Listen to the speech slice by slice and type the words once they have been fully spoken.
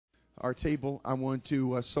our table, I want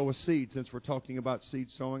to sow a seed. Since we're talking about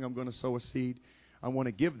seed sowing, I'm going to sow a seed. I want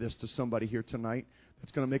to give this to somebody here tonight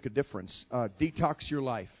that's going to make a difference. Detox your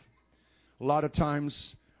life. A lot of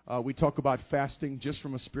times we talk about fasting just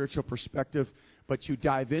from a spiritual perspective, but you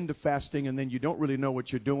dive into fasting and then you don't really know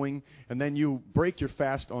what you're doing, and then you break your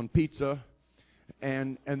fast on pizza,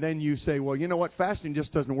 and then you say, well, you know what, fasting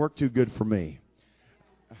just doesn't work too good for me.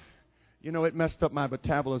 You know, it messed up my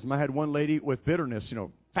metabolism. I had one lady with bitterness,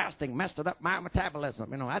 fasting messed it up my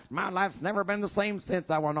metabolism. My life's never been the same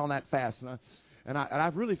since I went on that fast. And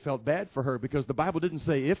I really felt bad for her, because the Bible didn't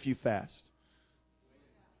say if you fast.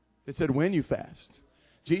 It said when you fast.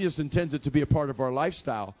 Jesus intends it to be a part of our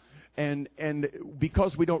lifestyle. And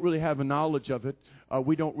because we don't really have a knowledge of it,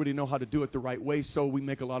 we don't really know how to do it the right way, so we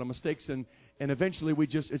make a lot of mistakes. And eventually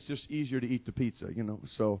it's just easier to eat the pizza,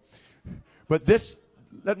 So, but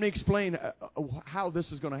let me explain how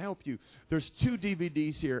this is going to help you. There's 2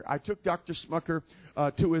 DVDs here. I took Dr. Smucker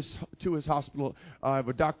to his hospital. I have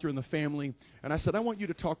a doctor in the family. And I said, I want you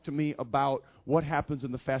to talk to me about what happens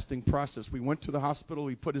in the fasting process. We went to the hospital.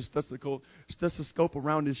 We put his stethoscope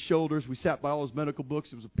around his shoulders. We sat by all his medical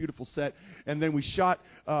books. It was a beautiful set. And then we shot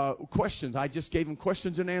questions. I just gave him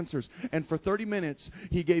questions and answers. And for 30 minutes,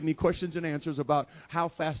 he gave me questions and answers about how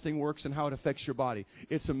fasting works and how it affects your body.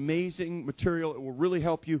 It's amazing material. It will really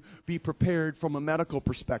help you be prepared from a medical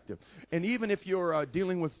perspective. And even if you're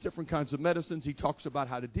dealing with different kinds of medicines, he talks about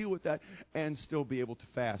how to deal with that and still be able to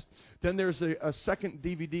fast. Then there's a second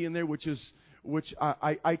DVD in there, which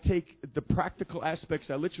I take the practical aspects.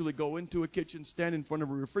 I literally go into a kitchen, stand in front of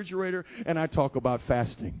a refrigerator, and I talk about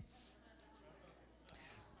fasting.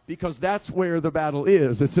 Because that's where the battle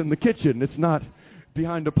is. It's in the kitchen. It's not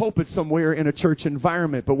behind a pulpit somewhere in a church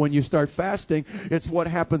environment. But when you start fasting, it's what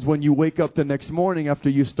happens when you wake up the next morning after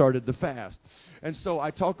you started the fast. And so I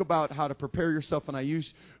talk about how to prepare yourself, and I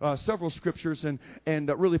use several scriptures and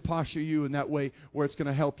really posture you in that way where it's going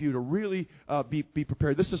to help you to really be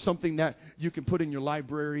prepared. This is something that you can put in your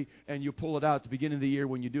library, and you pull it out at the beginning of the year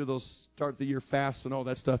when you do those start the year fasts and all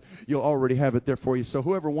that stuff. You'll already have it there for you. So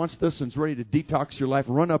whoever wants this and's ready to detox your life,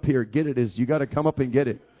 run up here, get it. You got to come up and get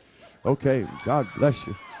it. Okay, God bless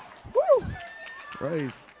you. Woo!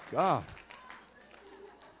 Praise God.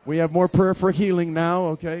 We have more prayer for healing now,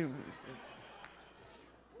 okay? You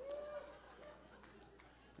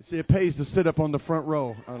see, it pays to sit up on the front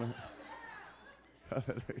row.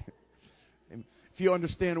 If you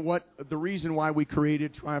understand what the reason why we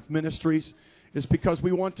created Triumph Ministries is because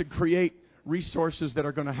we want to create resources that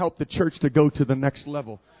are going to help the church to go to the next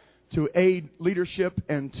level, to aid leadership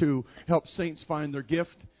and to help saints find their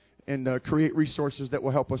gift, and create resources that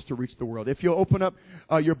will help us to reach the world. If you'll open up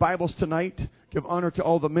your Bibles tonight, give honor to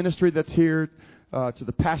all the ministry that's here, to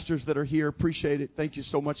the pastors that are here. Appreciate it. Thank you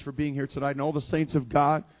so much for being here tonight, and all the saints of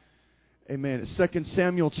God. Amen. It's 2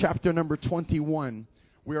 Samuel chapter number 21.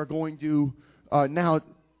 We are going to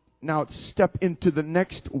now step into the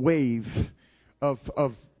next wave of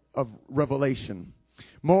revelation.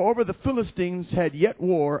 Moreover, the Philistines had yet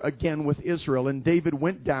war again with Israel, and David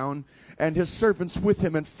went down, and his servants with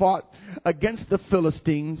him, and fought against the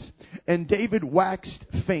Philistines, and David waxed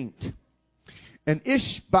faint. And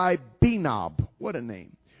Ishbi-Benob, what a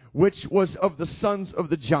name, which was of the sons of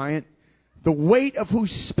the giant, the weight of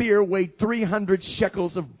whose spear weighed 300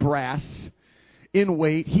 shekels of brass in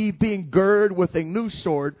weight, he being girded with a new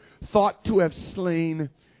sword, thought to have slain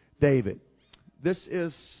David. This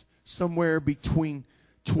is somewhere between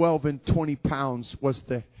 12 and 20 pounds was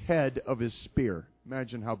the head of his spear.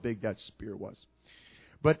 Imagine how big that spear was.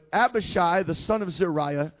 But Abishai, the son of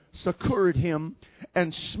Zeruiah, succored him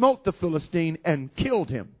and smote the Philistine and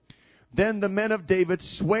killed him. Then the men of David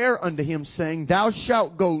sware unto him, saying, Thou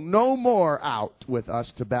shalt go no more out with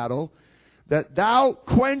us to battle, that thou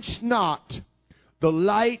quench not the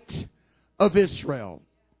light of Israel.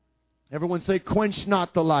 Everyone say, quench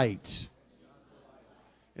not the light.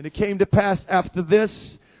 And it came to pass after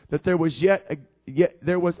this that there was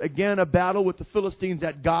again a battle with the Philistines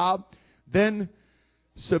at Gob. Then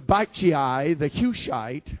Sibbechai the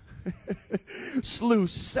Hushite slew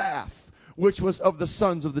Saph, which was of the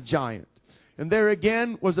sons of the giant. And there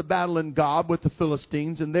again was a battle in Gob with the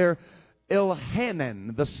Philistines, and there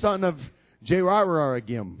Elhanan, the son of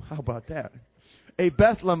Jeraragim, how about that? A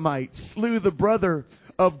Bethlehemite slew the brother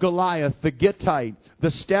of Goliath, the Gittite,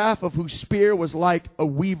 the staff of whose spear was like a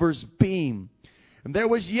weaver's beam. And there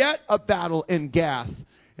was yet a battle in Gath.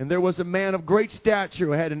 And there was a man of great stature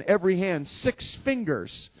who had in every hand 6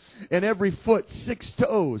 fingers, and every foot 6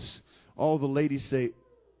 toes. All the ladies say,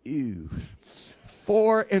 ew.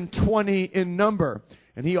 24 in number.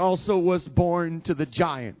 And he also was born to the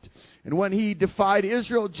giant. And when he defied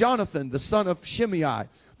Israel, Jonathan, the son of Shimei,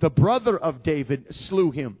 the brother of David,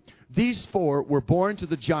 slew him. These 4 were born to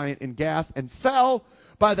the giant in Gath and fell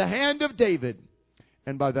by the hand of David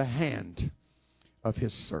and by the hand of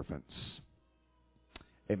his servants.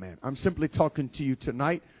 Amen. I'm simply talking to you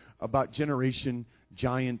tonight about Generation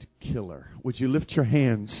Giant Killer. Would you lift your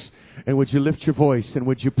hands and would you lift your voice and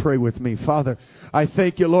would you pray with me? Father, I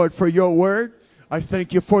thank you, Lord, for your word. I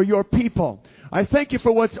thank you for your people. I thank you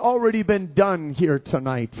for what's already been done here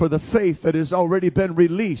tonight, for the faith that has already been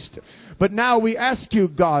released. But now we ask you,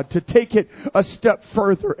 God, to take it a step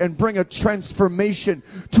further and bring a transformation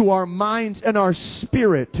to our minds and our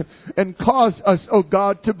spirit and cause us, oh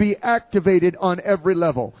God, to be activated on every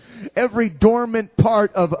level. Every dormant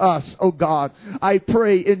part of us, oh God, I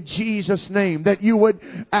pray in Jesus' name that you would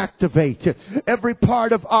activate every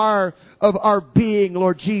part of our being,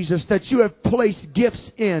 Lord Jesus, that you have placed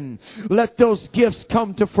gifts in. Let those gifts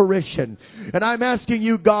come to fruition. And I'm asking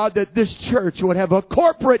you, God, that this church would have a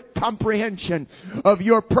corporate comprehension of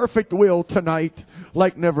your perfect will tonight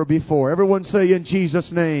like never before. Everyone say in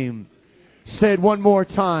Jesus' name. Say it one more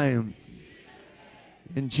time.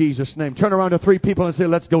 In Jesus' name. Turn around to 3 people and say,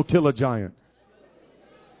 let's go kill a giant.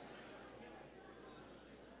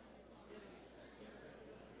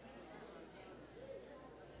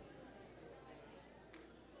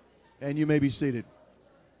 And you may be seated.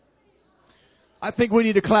 I think we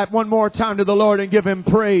need to clap one more time to the Lord and give Him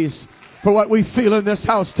praise for what we feel in this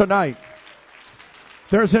house tonight.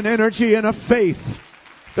 There's an energy and a faith.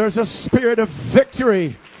 There's a spirit of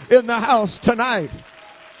victory in the house tonight.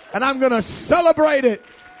 And I'm going to celebrate it.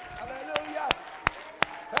 Hallelujah.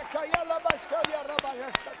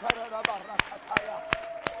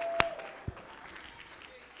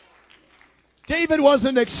 David was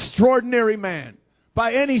an extraordinary man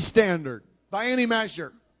by any standard, by any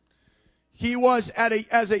measure. He was at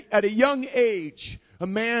a young age a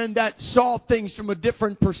man that saw things from a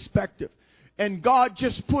different perspective. And God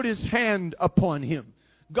just put His hand upon him.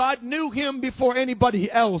 God knew him before anybody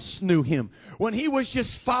else knew him. When he was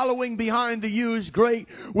just following behind the ewes, great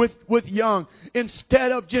with young,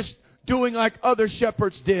 instead of just doing like other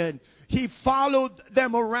shepherds did, he followed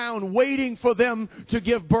them around, waiting for them to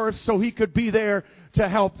give birth so he could be there to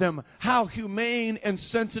help them. How humane and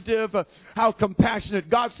sensitive, how compassionate.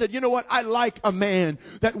 God said, you know what? I like a man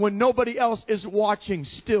that when nobody else is watching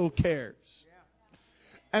still cares.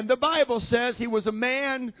 And the Bible says he was a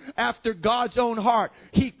man after God's own heart.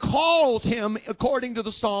 He called him, according to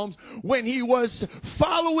the Psalms, when he was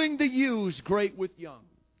following the ewes, great with young.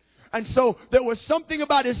 And so there was something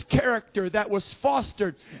about his character that was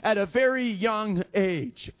fostered at a very young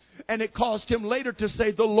age. And it caused him later to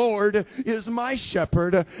say, the Lord is my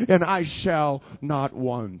shepherd and I shall not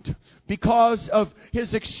want. Because of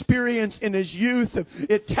his experience in his youth,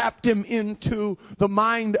 it tapped him into the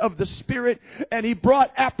mind of the Spirit, and he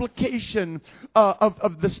brought application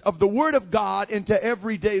of the Word of God into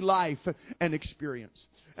everyday life and experience.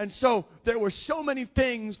 And so there were so many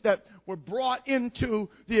things that were brought into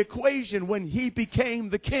the equation when he became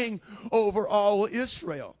the king over all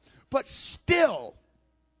Israel. But still,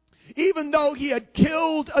 even though he had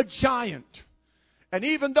killed a giant, and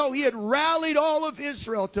even though he had rallied all of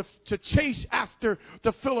Israel to chase after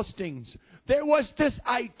the Philistines, there was this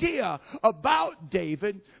idea about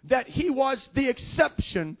David that he was the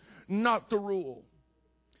exception, not the rule.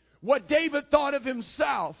 What David thought of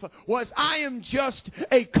himself was, I am just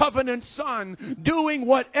a covenant son doing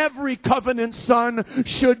what every covenant son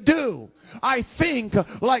should do. I think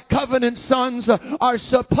like covenant sons are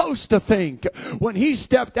supposed to think. When he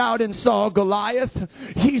stepped out and saw Goliath,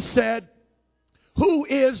 he said, who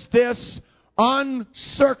is this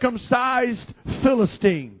uncircumcised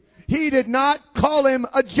Philistine? He did not call him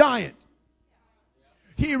a giant.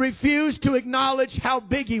 He refused to acknowledge how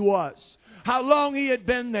big he was, how long he had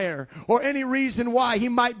been there, or any reason why he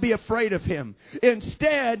might be afraid of him.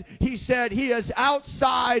 Instead, he said, he is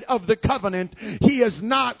outside of the covenant. He is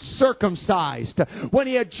not circumcised. When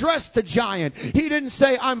he addressed the giant, he didn't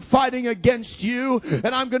say, I'm fighting against you and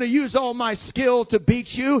I'm going to use all my skill to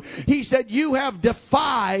beat you. He said, you have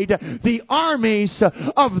defied the armies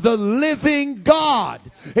of the living God.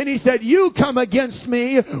 And he said, you come against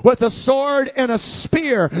me with a sword and a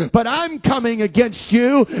spear, but I'm coming against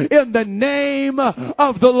you in the name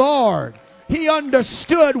of the Lord. He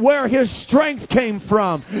understood where his strength came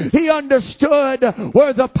from. He understood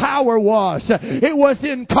where the power was. It was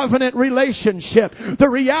in covenant relationship. The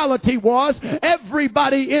reality was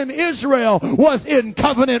everybody in Israel was in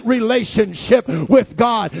covenant relationship with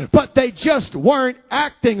God, but they just weren't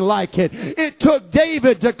acting like it. It took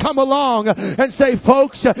David to come along and say,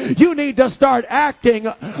 folks, you need to start acting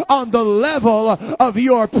on the level of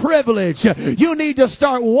your privilege. You need to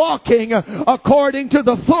start walking according to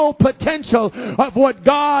the full potential of what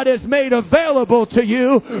God has made available to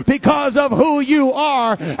you because of who you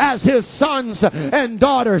are as His sons and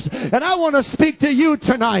daughters. And I want to speak to you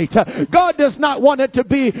tonight. God does not want it to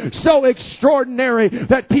be so extraordinary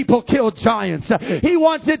that people kill giants. He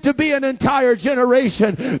wants it to be an entire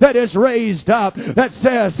generation that is raised up that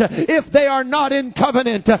says, if they are not in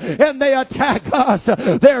covenant and they attack us,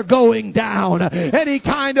 they're going down. Any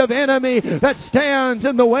kind of enemy that stands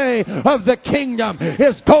in the way of the kingdom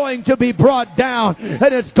is going to be brought down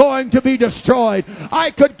and it's going to be destroyed.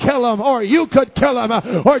 I could kill him, or you could kill him,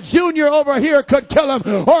 or Junior over here could kill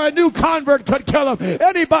him, or a new convert could kill him.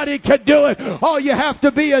 Anybody could do it. All you have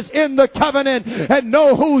to be is in the covenant and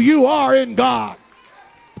know who you are in God.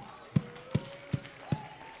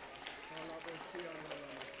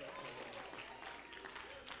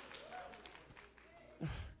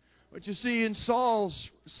 But you see, in Saul's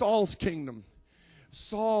kingdom,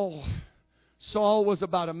 Saul was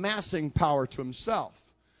about amassing power to himself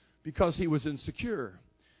because he was insecure.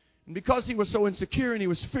 And because he was so insecure and he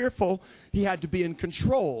was fearful, he had to be in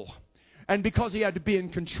control. And because he had to be in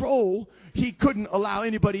control, he couldn't allow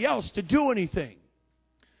anybody else to do anything.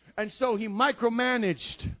 And so he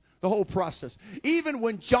micromanaged the whole process. Even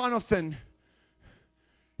when Jonathan,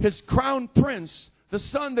 his crown prince, the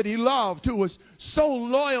son that he loved, who was so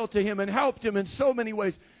loyal to him and helped him in so many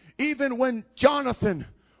ways, even when Jonathan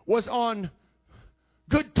was on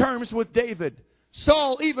good terms with David,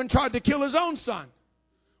 Saul even tried to kill his own son.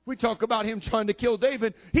 We talk about him trying to kill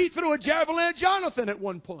David. He threw a javelin at Jonathan at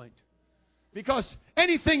one point. Because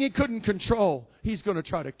anything he couldn't control, he's going to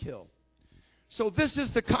try to kill. So this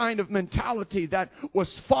is the kind of mentality that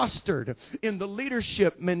was fostered in the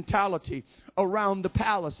leadership mentality around the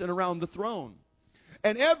palace and around the throne.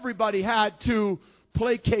 And everybody had to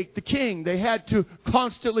placate the king. They had to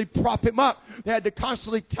constantly prop him up. They had to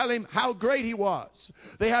constantly tell him how great he was.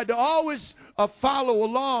 They had to always follow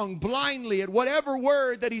along blindly at whatever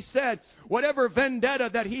word that he said, whatever vendetta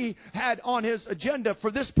that he had on his agenda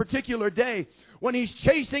for this particular day. When he's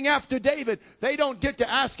chasing after David, they don't get to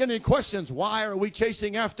ask any questions. Why are we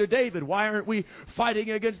chasing after David? Why aren't we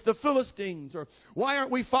fighting against the Philistines? Or why aren't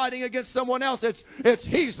we fighting against someone else? It's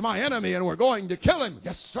he's my enemy and we're going to kill him.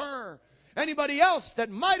 Yes, sir. Anybody else that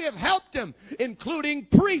might have helped him, including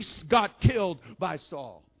priests, got killed by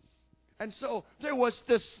Saul. And so there was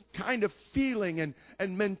this kind of feeling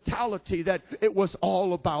and mentality that it was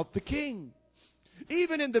all about the king.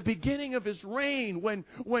 Even in the beginning of his reign,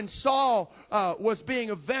 when Saul was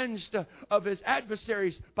being avenged of his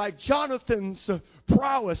adversaries by Jonathan's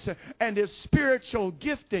prowess and his spiritual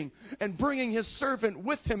gifting and bringing his servant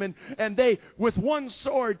with him, and they, with one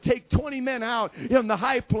sword, take 20 men out in the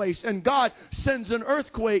high place, and God sends an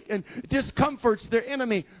earthquake and discomforts their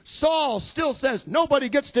enemy, Saul still says, nobody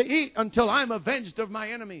gets to eat until I'm avenged of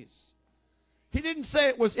my enemies. He didn't say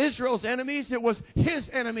it was Israel's enemies. It was his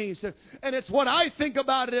enemies. And it's what I think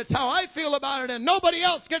about it. It's how I feel about it. And nobody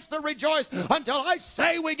else gets to rejoice until I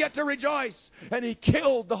say we get to rejoice. And he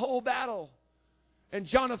killed the whole battle. And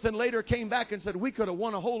Jonathan later came back and said, we could have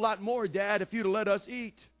won a whole lot more, Dad, if you'd have let us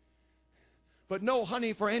eat. But no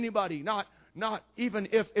honey for anybody. Not even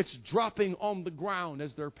if it's dropping on the ground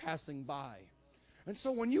as they're passing by. And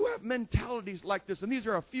so when you have mentalities like this, and these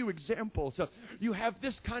are a few examples, you have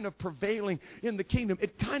this kind of prevailing in the kingdom,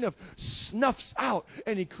 it kind of snuffs out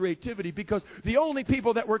any creativity, because the only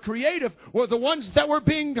people that were creative were the ones that were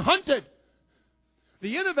being hunted.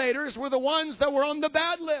 The innovators were the ones that were on the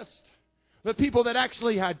bad list. The people that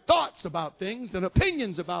actually had thoughts about things and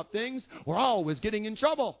opinions about things were always getting in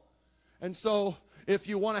trouble. And so if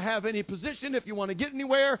you want to have any position, if you want to get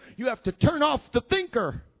anywhere, you have to turn off the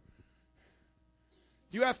thinker.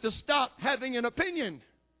 You have to stop having an opinion.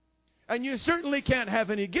 And you certainly can't have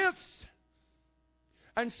any gifts.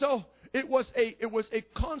 And so it was a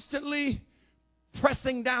constantly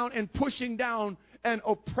pressing down and pushing down and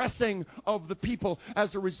oppressing of the people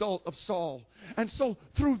as a result of Saul. And so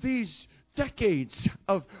through these decades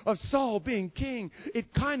of Saul being king,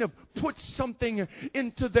 it kind of puts something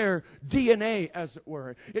into their DNA, as it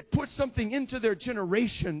were. It put something into their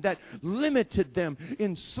generation that limited them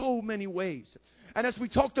in so many ways. And as we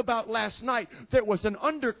talked about last night, there was an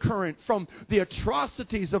undercurrent from the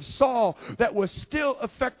atrocities of Saul that was still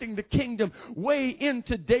affecting the kingdom way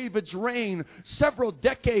into David's reign, several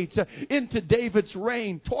decades into David's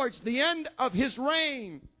reign. Towards the end of his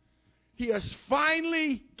reign, he has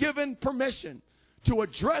finally given permission to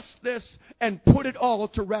address this and put it all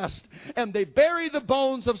to rest. And they bury the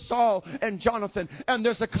bones of Saul and Jonathan. And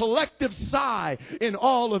there's a collective sigh in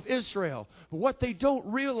all of Israel. But what they don't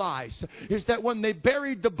realize is that when they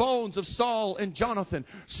buried the bones of Saul and Jonathan,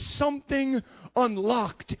 something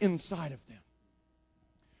unlocked inside of them.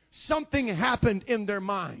 Something happened in their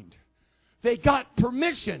mind. They got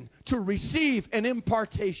permission to receive an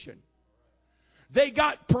impartation. They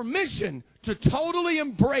got permission to totally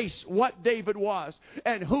embrace what David was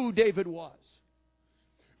and who David was.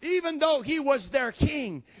 Even though he was their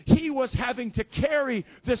king, he was having to carry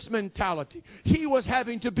this mentality. He was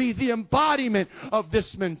having to be the embodiment of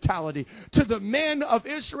this mentality. To the men of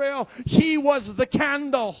Israel, he was the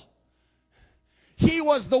candle. He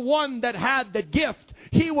was the one that had the gift.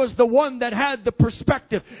 He was the one that had the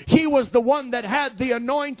perspective. He was the one that had the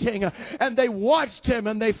anointing. And they watched him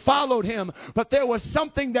and they followed him. But there was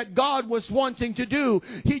something that God was wanting to do.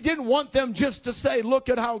 He didn't want them just to say, look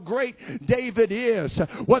at how great David is.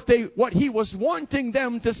 What he was wanting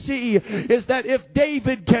them to see is that if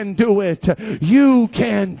David can do it, you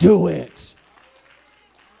can do it.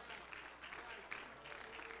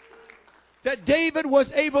 That David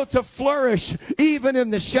was able to flourish even in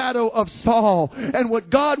the shadow of Saul. And what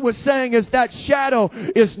God was saying is that shadow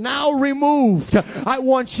is now removed. I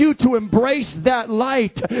want you to embrace that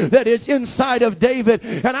light that is inside of David.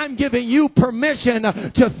 And I'm giving you permission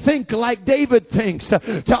to think like David thinks.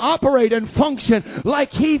 To operate and function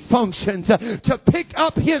like he functions. To pick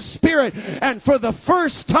up his spirit. And for the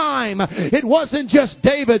first time, it wasn't just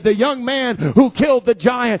David, the young man who killed the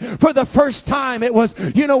giant. For the first time, it was,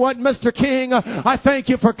 you know what, Mr. King? I thank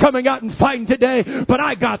you for coming out and fighting today, but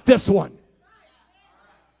I got this one.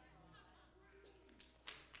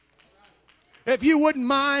 If you wouldn't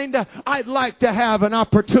mind, I'd like to have an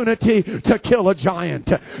opportunity to kill a giant.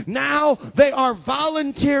 Now they are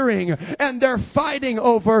volunteering and they're fighting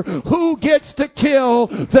over who gets to kill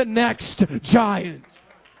the next giant.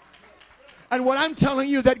 And what I'm telling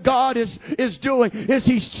you that God is doing is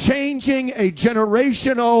He's changing a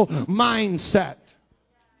generational mindset.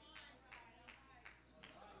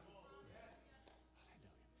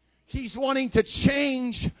 He's wanting to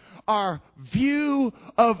change our view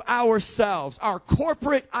of ourselves, our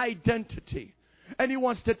corporate identity. And He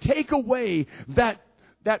wants to take away that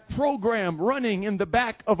program running in the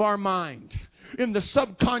back of our mind, in the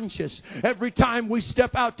subconscious. Every time we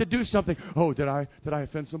step out to do something, oh, did I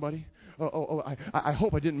offend somebody? I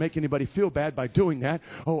hope I didn't make anybody feel bad by doing that.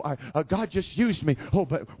 God just used me. Oh,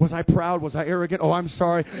 but was I proud? Was I arrogant? Oh, I'm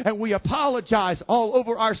sorry. And we apologize all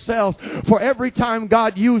over ourselves for every time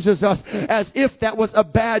God uses us as if that was a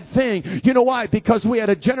bad thing. You know why? Because we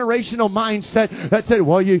had a generational mindset that said,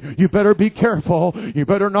 well, you better be careful. You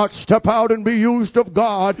better not step out and be used of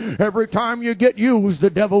God. Every time you get used,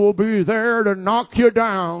 the devil will be there to knock you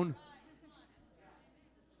down.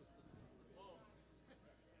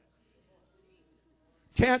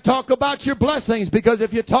 Can't talk about your blessings, because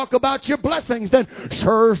if you talk about your blessings, then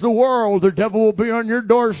sure as the world, the devil will be on your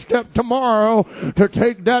doorstep tomorrow to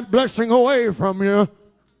take that blessing away from you.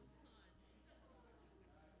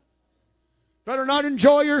 Better not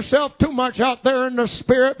enjoy yourself too much out there in the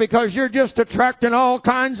spirit, because you're just attracting all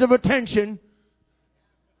kinds of attention.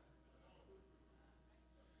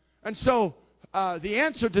 And so the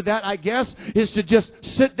answer to that, I guess, is to just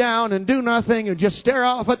sit down and do nothing and just stare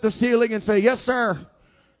off at the ceiling and say, yes, sir.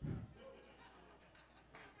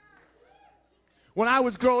 When I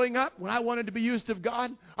was growing up, when I wanted to be used of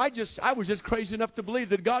God, I was just crazy enough to believe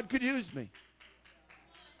that God could use me.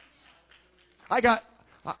 I got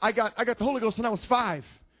the Holy Ghost when I was 5.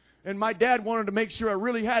 And my dad wanted to make sure I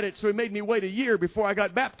really had it, so he made me wait a year before I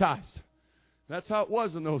got baptized. That's how it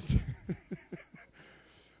was in those days.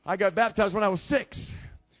 I got baptized when I was 6.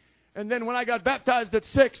 And then when I got baptized at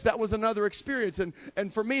 6, that was another experience.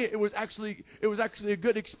 And for me, it was actually a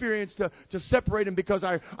good experience to separate them, because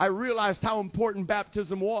I realized how important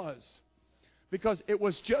baptism was. Because it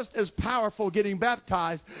was just as powerful getting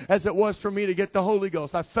baptized as it was for me to get the Holy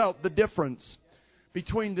Ghost. I felt the difference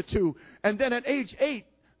between the two. And then at age 8,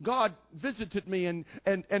 God visited me and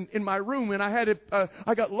in my room, and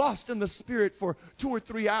I got lost in the Spirit for 2 or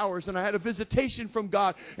 3 hours, and I had a visitation from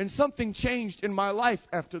God, and something changed in my life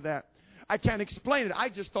after that. I can't explain it. I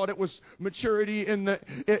just thought it was maturity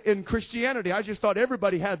in Christianity. I just thought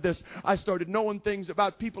everybody had this. I started knowing things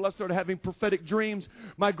about people. I started having prophetic dreams.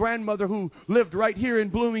 My grandmother, who lived right here in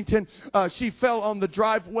Bloomington, she fell on the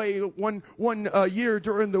driveway one year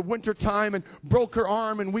during the winter time and broke her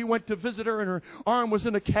arm, and we went to visit her, and her arm was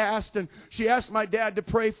in a cast, and she asked my dad to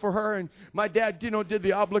pray for her, and my dad, did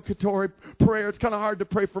the obligatory prayer. It's kind of hard to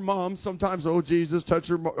pray for moms sometimes. Oh, Jesus, touch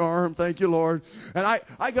her arm. Thank you, Lord. And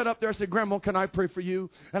I got up there. I said, Grandma, can I pray for you?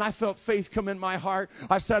 And I felt faith come in my heart.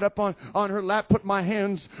 I sat up on her lap, put my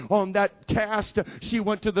hands on that cast. She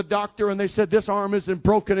went to the doctor, and they said, this arm isn't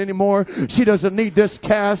broken anymore. She doesn't need this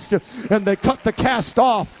cast. And they cut the cast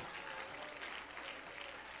off.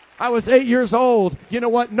 I was 8 years old. You know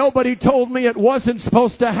what? Nobody told me it wasn't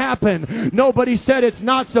supposed to happen. Nobody said it's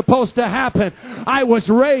not supposed to happen. I was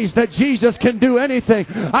raised that Jesus can do anything.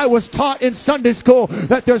 I was taught in Sunday school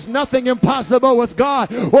that there's nothing impossible with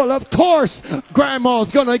God. Well, of course,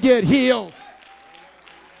 Grandma's going to get healed.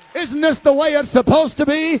 Isn't this the way it's supposed to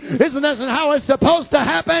be? Isn't this how it's supposed to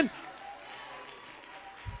happen?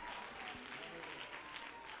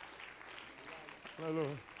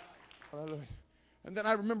 Hallelujah. Hallelujah. And then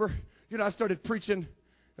I remember, I started preaching.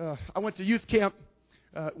 I went to youth camp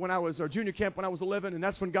or junior camp when I was 11, and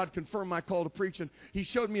that's when God confirmed my call to preach. And He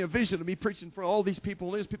showed me a vision of me preaching for all these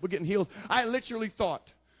people getting healed. I literally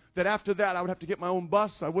thought that after that I would have to get my own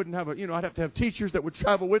bus. I wouldn't have I'd have to have teachers that would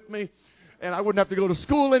travel with me, and I wouldn't have to go to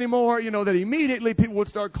school anymore. That immediately people would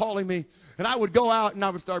start calling me, and I would go out and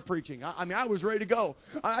I would start preaching. I was ready to go.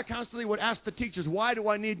 I constantly would ask the teachers, why do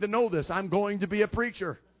I need to know this? I'm going to be a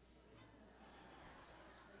preacher.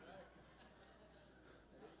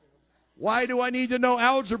 Why do I need to know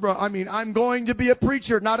algebra? I'm going to be a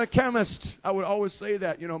preacher, not a chemist. I would always say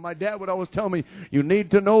that. My dad would always tell me, you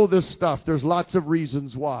need to know this stuff. There's lots of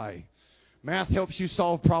reasons why. Math helps you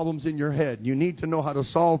solve problems in your head. You need to know how to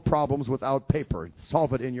solve problems without paper.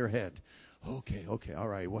 Solve it in your head. Okay, all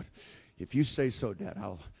right. What? If you say so, Dad,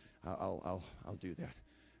 I'll do that.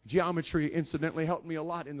 Geometry, incidentally, helped me a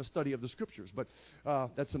lot in the study of the Scriptures, but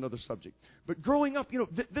that's another subject. But growing up,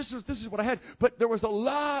 this is what I had. But there was a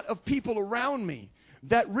lot of people around me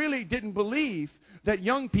that really didn't believe that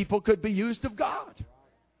young people could be used of God.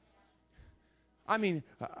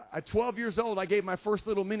 At 12 years old, I gave my first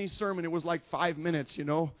little mini sermon. It was like 5 minutes,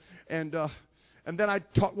 And then I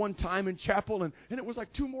taught one time in chapel, and it was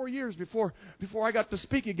like 2 more years before I got to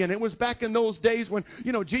speak again. It was back in those days when,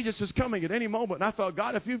 Jesus is coming at any moment. And I thought,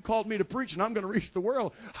 God, if you've called me to preach and I'm going to reach the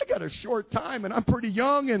world, I got a short time, and I'm pretty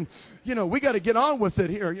young, and, we got to get on with it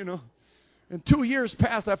here, And 2 years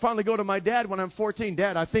passed. I finally go to my dad when I'm 14.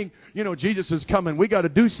 Dad, I think, Jesus is coming. We got to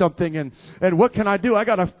do something. And what can I do? I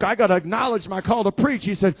got to acknowledge my call to preach.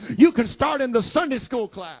 He said, you can start in the Sunday school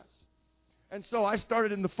class. And so I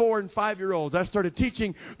started in the 4 and 5-year-olds. I started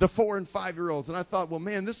teaching the 4 and 5-year-olds. And I thought, well,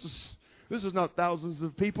 man, this is not thousands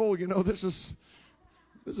of people. This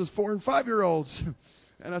is 4 and 5-year-olds.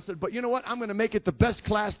 And I said, but you know what? I'm going to make it the best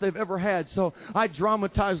class they've ever had. So I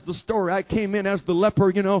dramatized the story. I came in as the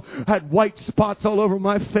leper, had white spots all over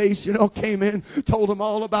my face, came in, told them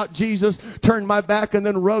all about Jesus, turned my back, and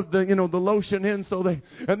then rubbed the lotion in.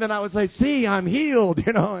 And then I would say, see, I'm healed,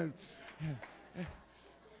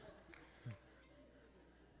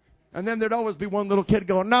 And then there'd always be one little kid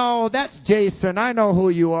going, no, that's Jason. I know who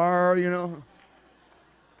you are, I'm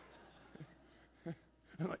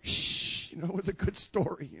like, shh, it was a good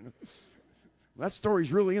story, That story's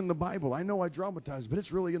really in the Bible. I know I dramatized, but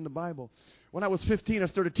it's really in the Bible. When I was 15, I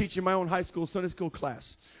started teaching my own high school Sunday school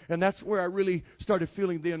class. And that's where I really started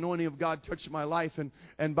feeling the anointing of God touch my life.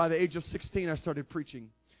 And by the age of 16, I started preaching.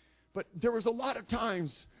 But there was a lot of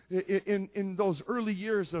times in those early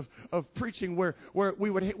years of preaching where we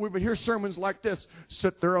would hear sermons like this.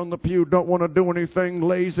 Sit there on the pew, don't want to do anything,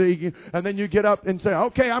 lazy. And then you get up and say,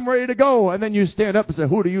 okay, I'm ready to go. And then you stand up and say,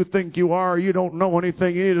 who do you think you are? You don't know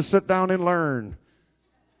anything. You need to sit down and learn.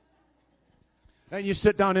 And you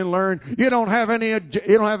sit down and learn. You don't have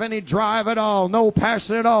any drive at all, no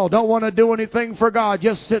passion at all. Don't want to do anything for God.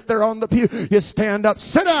 Just sit there on the pew. You stand up,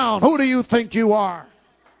 sit down. Who do you think you are?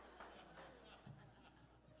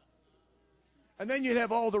 And then you'd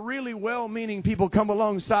have all the really well-meaning people come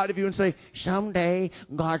alongside of you and say, someday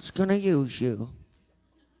God's going to use you.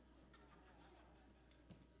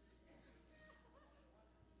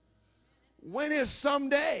 When is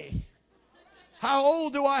someday? How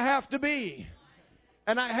old do I have to be?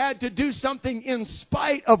 And I had to do something in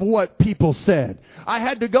spite of what people said. I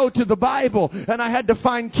had to go to the Bible and I had to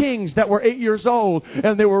find kings that were 8 years old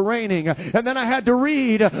and they were reigning. And then I had to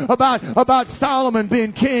read about Solomon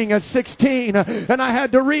being king at 16. And I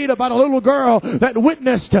had to read about a little girl that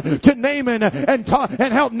witnessed to Naaman and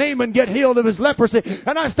helped Naaman get healed of his leprosy.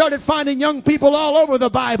 And I started finding young people all over the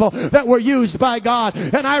Bible that were used by God.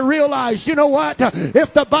 And I realized, you know what?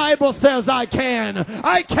 If the Bible says I can,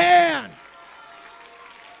 I can.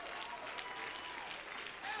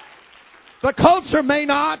 The culture may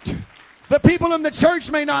not. The people in the church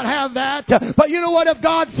may not have that. But you know what? If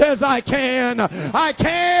God says I can, I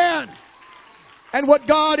can. And what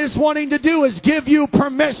God is wanting to do is give you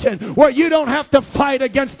permission where you don't have to fight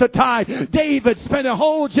against the tide. David spent a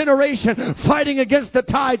whole generation fighting against the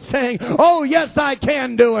tide saying, oh yes, I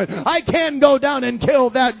can do it. I can go down and kill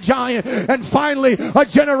that giant. And finally a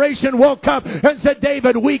generation woke up and said,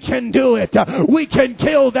 David, we can do it. We can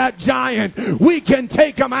kill that giant. We can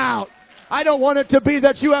take him out. I don't want it to be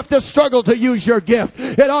that you have to struggle to use your gift.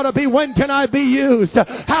 It ought to be, when can I be used?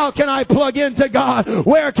 How can I plug into God?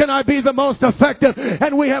 Where can I be the most effective?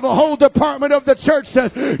 And we have a whole department of the church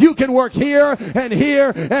says you can work here and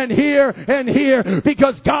here and here and here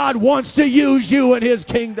because God wants to use you in His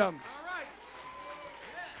kingdom.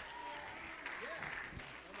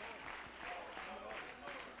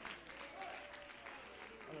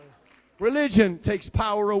 Religion takes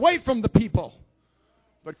power away from the people.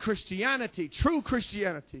 But Christianity, true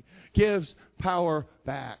Christianity, gives power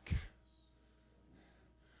back.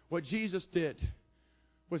 What Jesus did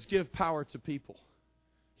was give power to people.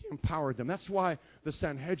 He empowered them. That's why the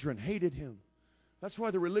Sanhedrin hated Him. That's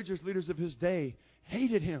why the religious leaders of His day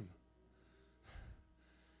hated Him.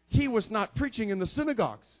 He was not preaching in the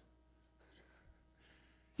synagogues.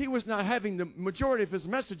 He was not having the majority of His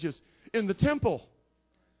messages in the temple.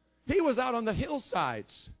 He was out on the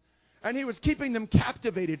hillsides. And He was keeping them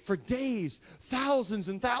captivated for days. Thousands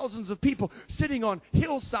and thousands of people sitting on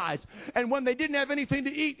hillsides. And when they didn't have anything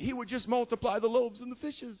to eat, He would just multiply the loaves and the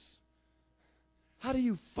fishes. How do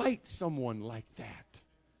you fight someone like that?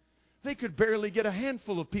 They could barely get a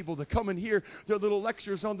handful of people to come and hear their little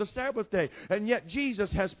lectures on the Sabbath day. And yet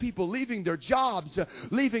Jesus has people leaving their jobs,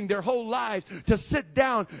 leaving their whole lives to sit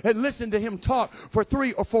down and listen to Him talk for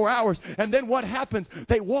 3 or 4 hours. And then what happens?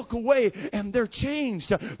 They walk away and they're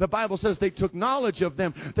changed. The Bible says they took knowledge of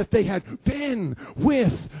them, that they had been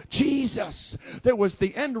with Jesus. There was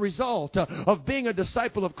the end result of being a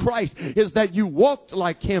disciple of Christ is that you walked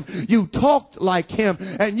like Him, you talked like Him,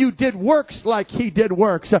 and you did works like He did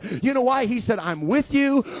works. You know why? He said, I'm with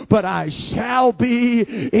you, but I shall be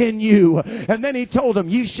in you. And then He told them,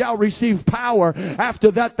 you shall receive power. After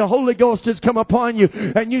that, the Holy Ghost has come upon you,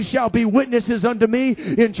 and you shall be witnesses unto me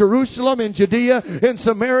in Jerusalem, in Judea, in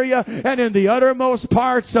Samaria, and in the uttermost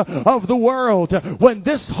parts of the world. When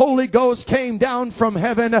this Holy Ghost came down from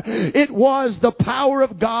heaven, it was the power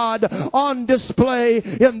of God on display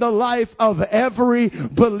in the life of every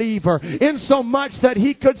believer. Insomuch that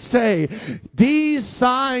He could say, these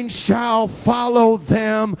signs shall follow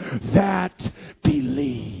them that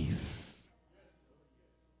believe.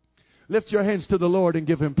 Lift your hands to the Lord and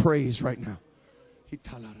give Him praise right now. Thank you,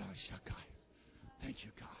 God. Thank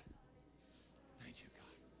you, God. Thank you, God.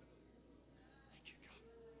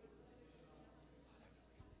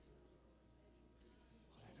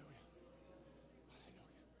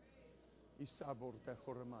 Hallelujah.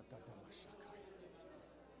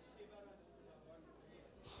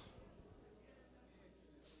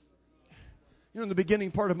 You know, in the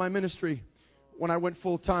beginning part of my ministry, when I went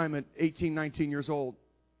full time at 18, 19 years old,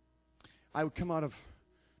 I would come out of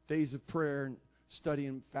days of prayer and study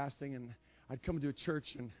and fasting, and I'd come to a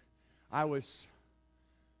church, and I was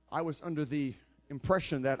under the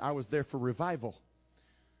impression that I was there for revival.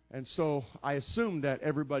 And so I assumed that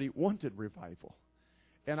everybody wanted revival.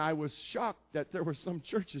 And I was shocked that there were some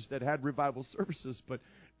churches that had revival services but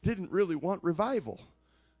didn't really want revival.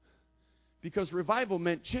 Because revival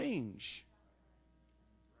meant change.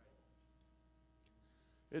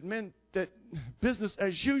 It meant that business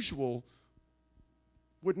as usual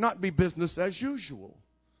would not be business as usual.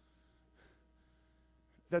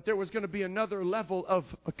 That there was going to be another level of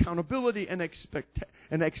accountability and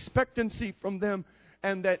expectancy from them,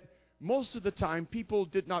 and that most of the time people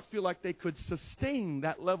did not feel like they could sustain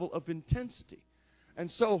that level of intensity. And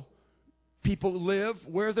so people live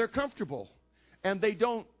where they're comfortable, and they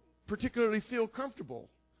don't particularly feel comfortable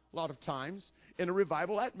a lot of times in a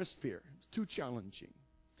revival atmosphere. It's too challenging.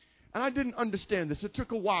 And I didn't understand this. It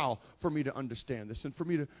took a while for me to understand this and for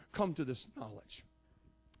me to come to this knowledge.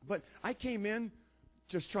 But I came in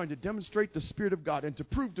just trying to demonstrate the Spirit of God and to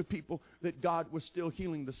prove to people that God was still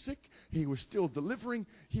healing the sick. He was still delivering.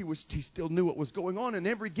 He still knew what was going on. And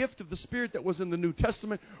every gift of the Spirit that was in the New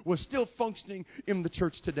Testament was still functioning in the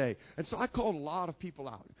church today. And so I called a lot of people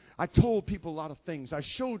out. I told people a lot of things. I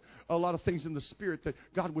showed a lot of things in the Spirit that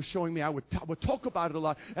God was showing me. I would talk about it a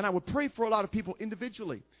lot. And I would pray for a lot of people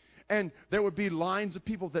individually. And there would be lines of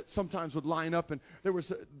people that sometimes would line up, and there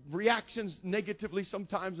was reactions negatively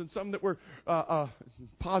sometimes, and some that were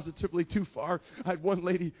positively too far. I had one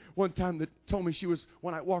lady one time that told me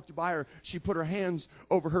when I walked by her, she put her hands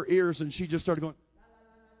over her ears, and she just started going.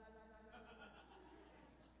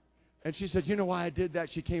 And she said, you know why I did that?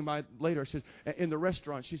 She came by later. She said, in the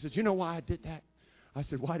restaurant, she said, you know why I did that? I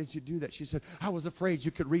said, why did you do that? She said, I was afraid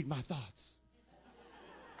you could read my thoughts.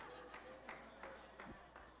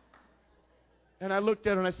 And I looked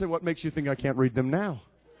at her and I said, what makes you think I can't read them now?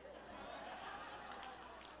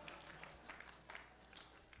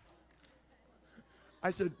 I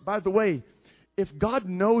said, by the way, if God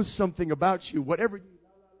knows something about you, whatever you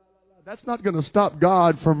that's not going to stop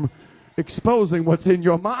God from exposing what's in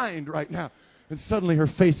your mind right now. And suddenly her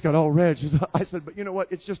face got all red. I said, but you know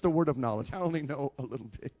what? It's just a word of knowledge. I only know a little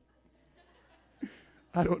bit.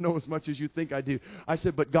 I don't know as much as you think I do. I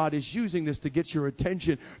said, but God is using this to get your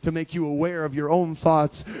attention, to make you aware of your own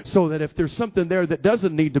thoughts, so that if there's something there that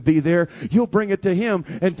doesn't need to be there, you'll bring it to Him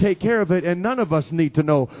and take care of it, and none of us need to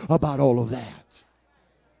know about all of that.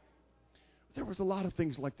 There was a lot of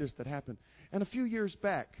things like this that happened. And a few years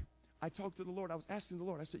back, I talked to the Lord. I was asking the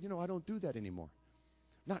Lord. I said, I don't do that anymore.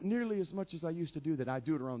 Not nearly as much as I used to do that. I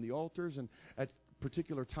do it around the altars, and at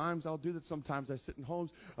particular times I'll do that. Sometimes I sit in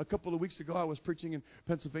homes. A couple of weeks ago I was preaching in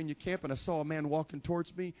Pennsylvania camp, and I saw a man walking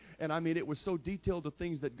towards me, and I mean it was so detailed, the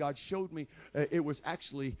things that God showed me, it was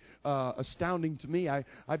actually astounding to me. I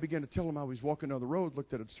began to tell him I was walking down the road,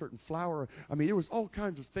 looked at a certain flower. I mean, it was all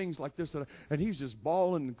kinds of things like this, and he was just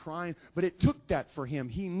bawling and crying, but it took that for him.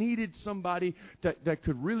 He needed somebody that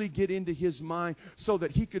could really get into his mind so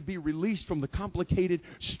that he could be released from the complicated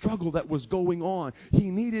struggle that was going on.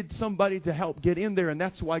 He needed somebody to help get in there, and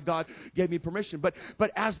that's why God gave me permission. But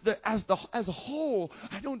as a whole,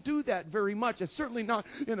 I don't do that very much. And certainly not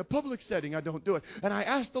in a public setting. I don't do it. And I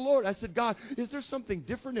asked the Lord. I said, God, is there something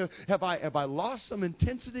different? Have I lost some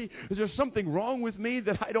intensity? Is there something wrong with me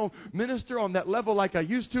that I don't minister on that level like I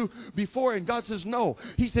used to before? And God says, no.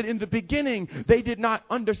 He said, in the beginning, they did not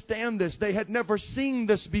understand this. They had never seen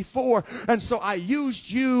this before. And so I used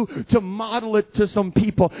you to model it to some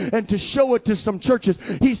people and to show it to some churches.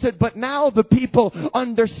 He said, but now the people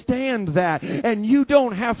understand that, and you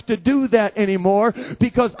don't have to do that anymore,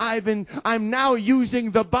 because I'm now using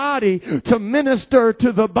the body to minister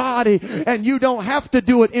to the body, and you don't have to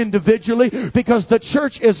do it individually, because the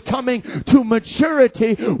church is coming to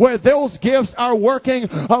maturity where those gifts are working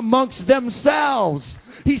amongst themselves.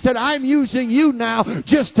 He said, I'm using you now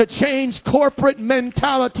just to change corporate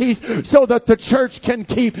mentalities so that the church can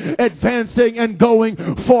keep advancing and going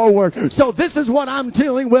forward. So this is what I'm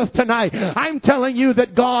dealing with tonight. I'm telling you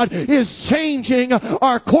that God is changing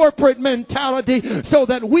our corporate mentality so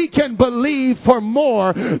that we can believe for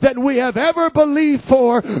more than we have ever believed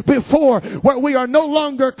for before, where we are no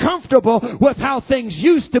longer comfortable with how things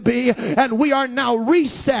used to be, and we are now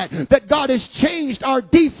reset, that God has changed our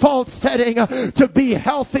default setting to be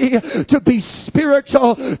healthy, to be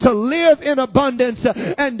spiritual, to live in abundance,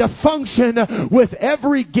 and to function with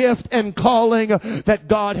every gift and calling that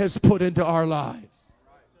God has put into our lives.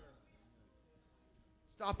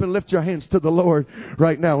 Stop and lift your hands to the Lord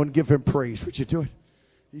right now and give Him praise. Would you do it?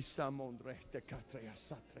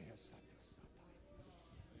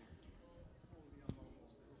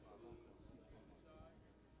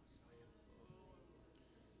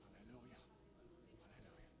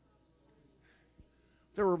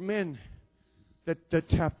 There were men that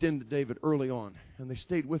tapped into David early on, and they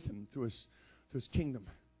stayed with him through his kingdom.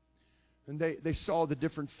 And they saw the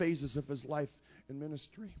different phases of his life and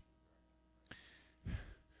ministry.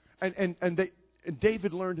 And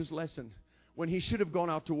David learned his lesson. When he should have gone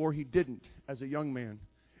out to war, he didn't as a young man,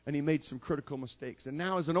 and he made some critical mistakes. And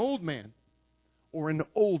now as an old man, or an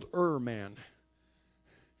older man,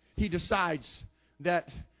 he decides that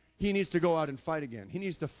he needs to go out and fight again. He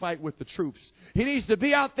needs to fight with the troops. He needs to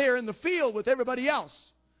be out there in the field with everybody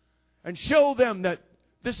else and show them that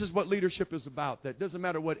this is what leadership is about. That doesn't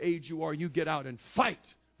matter what age you are, you get out and fight.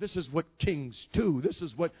 This is what kings do. This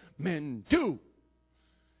is what men do.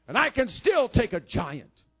 And I can still take a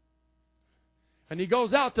giant. And he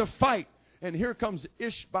goes out to fight. And here comes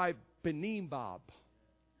Ishbi-Benob.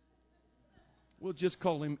 We'll just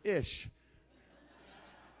call him Ish.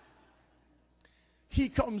 He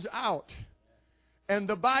comes out, And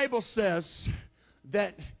the Bible says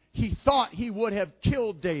that he thought he would have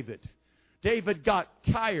killed David. David got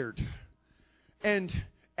tired. And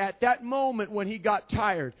at that moment when he got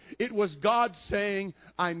tired, it was God saying,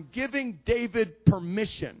 I'm giving David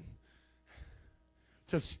permission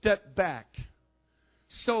to step back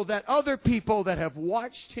so that other people that have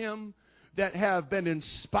watched him, that have been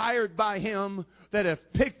inspired by him, that have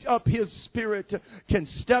picked up his spirit, can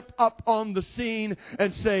step up on the scene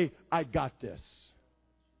and say, I got this.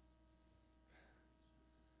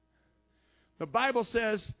 The Bible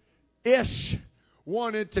says Ish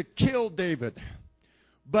wanted to kill David.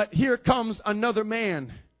 But here comes another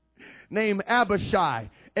man named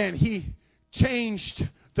Abishai, and he changed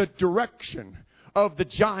the direction of the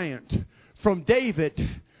giant from David,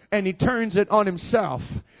 and he turns it on himself.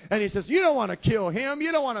 And he says, you don't want to kill him.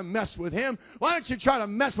 You don't want to mess with him. Why don't you try to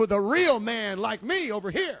mess with a real man like me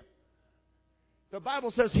over here? The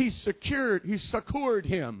Bible says he succored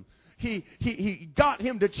him. He got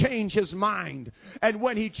him to change his mind. And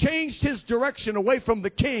when he changed his direction away from the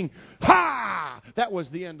king, that was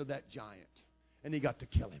the end of that giant. And he got to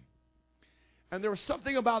kill him. And there was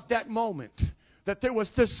something about that moment, that there was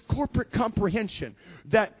this corporate comprehension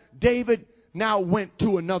that David now went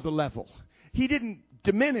to another level. He didn't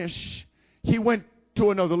diminish. He went to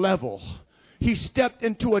another level. He stepped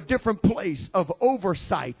into a different place of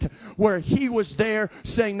oversight where he was there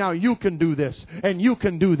saying, now you can do this, and you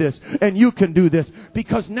can do this, and you can do this.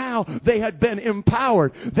 Because now they had been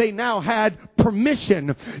empowered. They now had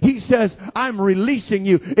permission. He says, I'm releasing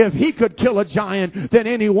you. If he could kill a giant, then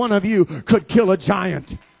any one of you could kill a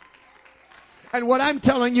giant. And what I'm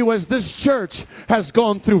telling you is this church has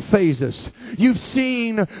gone through phases. You've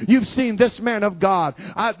seen this man of God.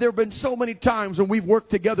 There have been so many times when we've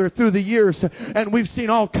worked together through the years, and we've seen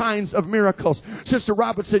all kinds of miracles. Sister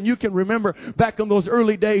Robinson, you can remember back in those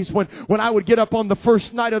early days when I would get up on the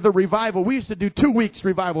first night of the revival. We used to do 2 weeks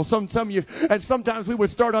revival. Some years, and sometimes we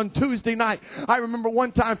would start on Tuesday night. I remember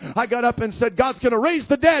one time I got up and said, God's going to raise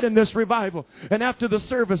the dead in this revival. And after the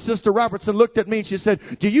service, Sister Robertson looked at me and she said,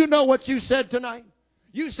 do you know what you said tonight?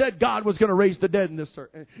 You said God was going to raise the dead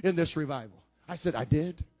in this revival. I said, I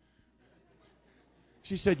did.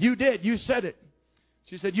 She said, you did. You said it.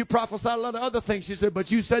 She said, you prophesied a lot of other things. She said,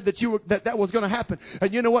 but you said that was going to happen.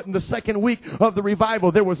 And you know what? In the second week of the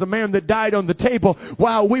revival, there was a man that died on the table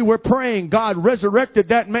while we were praying. God resurrected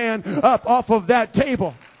that man up off of that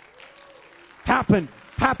table. Happened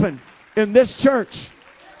in this church.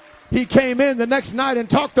 He came in the next night and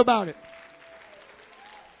talked about it.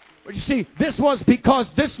 But you see, this was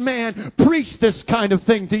because this man preached this kind of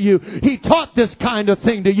thing to you. He taught this kind of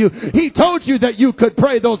thing to you. He told you that you could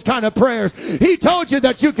pray those kind of prayers. He told you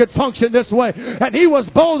that you could function this way. And he was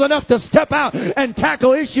bold enough to step out and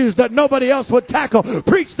tackle issues that nobody else would tackle.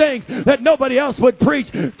 Preach things that nobody else would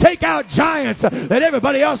preach. Take out giants that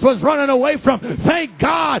everybody else was running away from. Thank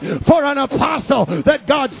God for an apostle that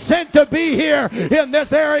God sent to be here in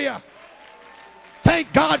this area.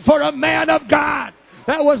 Thank God for a man of God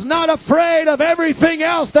that was not afraid of everything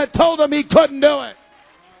else that told him he couldn't do it.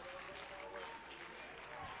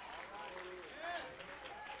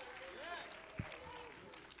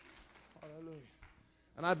 Hallelujah.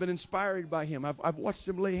 And I've been inspired by him. I've watched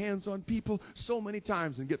him lay hands on people so many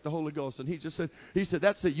times and get the Holy Ghost. And he said,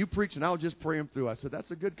 that's it. You preach and I'll just pray him through. I said, that's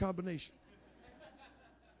a good combination.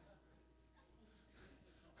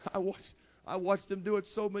 I watched him do it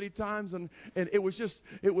so many times, and it was just,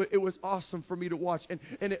 it was awesome for me to watch. And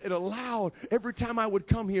it allowed, every time I would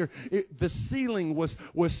come here, the ceiling was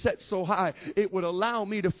set so high, it would allow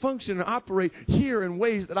me to function and operate here in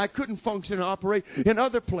ways that I couldn't function and operate in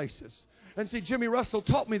other places. And see, Jimmy Russell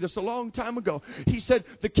taught me this a long time ago. He said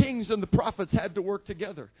the kings and the prophets had to work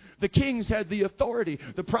together. The kings had the authority.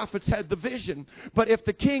 The prophets had the vision. But if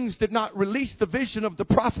the kings did not release the vision of the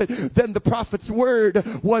prophet, then the prophet's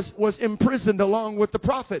word was imprisoned along with the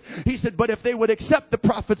prophet. He said, but if they would accept the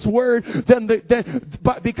prophet's word, then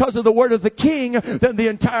because of the word of the king, then the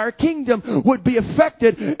entire kingdom would be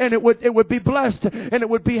affected, and it would be blessed, and it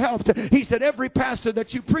would be helped. He said, every pastor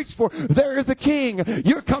that you preach for, they're the king.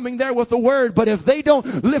 You're coming there with the word, but if they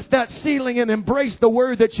don't lift that ceiling and embrace the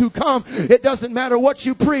word that you come, it doesn't matter what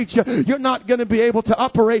you preach, you're not going to be able to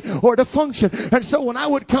operate or to function. And so when I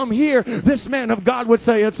would come here, this man of God would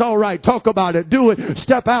say, it's all right, talk about it, do it,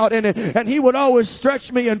 step out in it. And he would always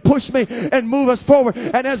stretch me and push me and move us forward.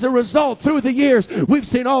 And as a result, through the years, we've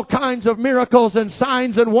seen all kinds of miracles and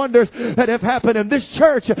signs and wonders that have happened. And this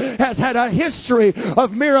church has had a history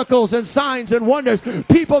of miracles and signs and wonders,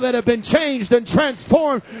 people that have been changed and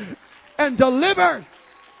transformed and delivered.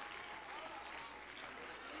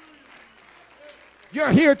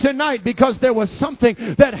 You're here tonight because there was something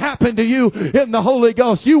that happened to you in the Holy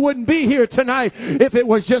Ghost. You wouldn't be here tonight if it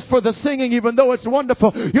was just for the singing, even though it's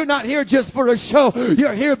wonderful. You're not here just for a show.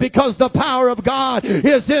 You're here because the power of God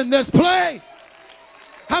is in this place.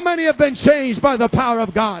 How many have been changed by the power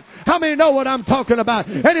of God? How many know what I'm talking about?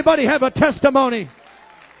 Anybody have a testimony?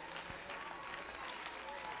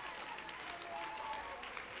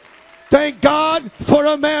 Thank God for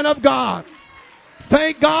a man of God.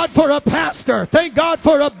 Thank God for a pastor. Thank God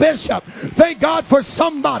for a bishop. Thank God for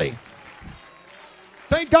somebody.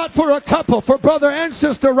 Thank God for a couple, for Brother and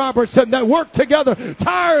Sister Robertson that work together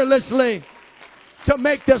tirelessly to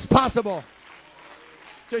make this possible.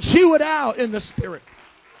 To hew it out in the Spirit.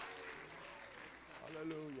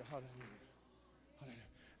 Hallelujah. Hallelujah.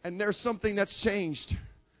 And there's something that's changed.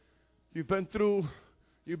 You've been through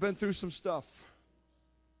some stuff.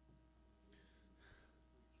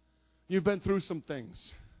 You've been through some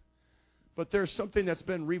things. But there's something that's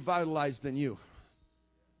been revitalized in you.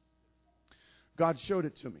 God showed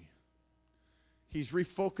it to me. He's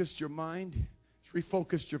refocused your mind. He's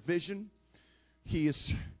refocused your vision.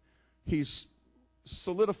 He's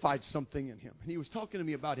solidified something in him. And he was talking to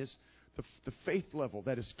me about the faith level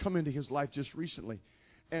that has come into his life just recently.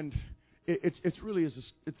 And it really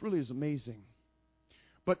is amazing.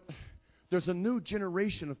 But there's a new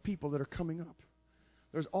generation of people that are coming up.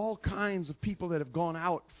 There's all kinds of people that have gone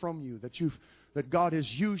out from you that God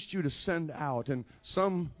has used you to send out, and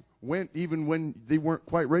some went even when they weren't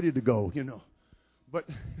quite ready to go, you know. But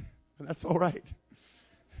that's all right.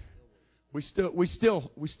 We still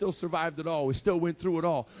survived it all. We still went through it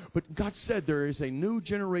all. But God said there is a new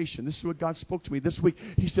generation. This is what God spoke to me this week.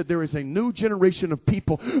 He said there is a new generation of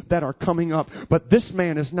people that are coming up. But this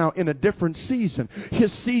man is now in a different season.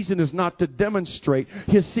 His season is not to demonstrate.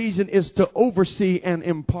 His season is to oversee and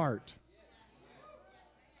impart.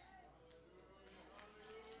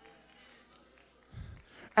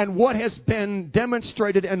 And what has been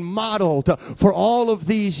demonstrated and modeled for all of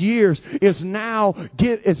these years is now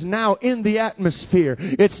in the atmosphere.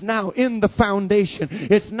 It's now in the foundation.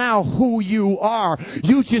 It's now who you are.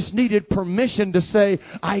 You just needed permission to say,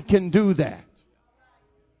 I can do that.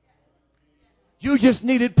 You just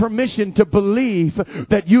needed permission to believe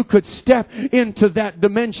that you could step into that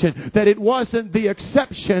dimension. That it wasn't the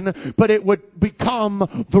exception, but it would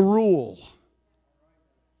become the rule.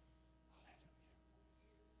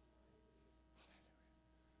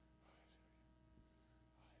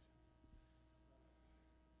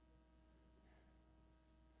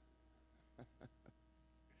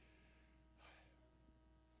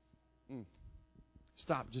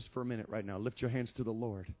 Stop just for a minute right now. Lift your hands to the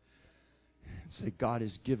Lord and say, God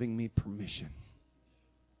is giving me permission.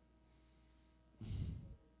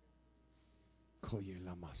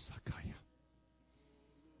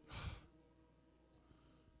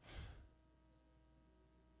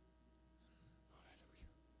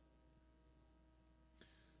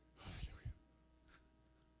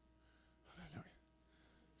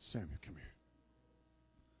 Samuel, come here.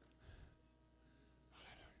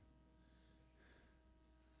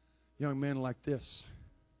 Young men like this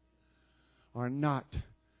are not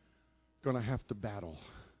going to have to battle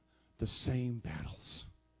the same battles.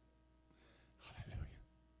 Hallelujah.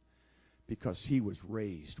 Because he was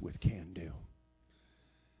raised with can-do.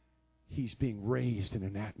 He's being raised in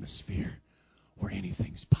an atmosphere where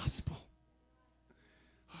anything's possible.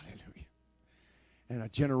 Hallelujah. And a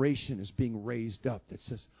generation is being raised up that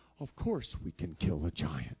says, of course we can kill a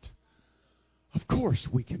giant. Of course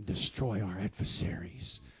we can destroy our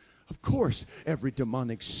adversaries. Of course, every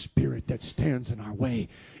demonic spirit that stands in our way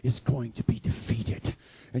is going to be defeated.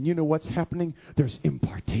 And you know what's happening? There's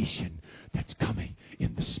impartation that's coming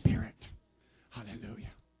in the Spirit.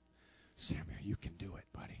 Hallelujah. Samuel, you can do it,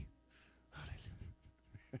 buddy.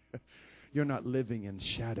 Hallelujah. You're not living in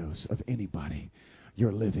shadows of anybody.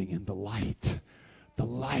 You're living in the light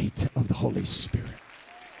of the Holy Spirit.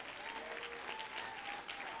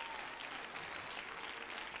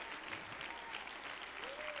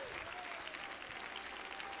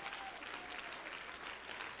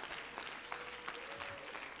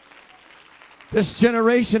 This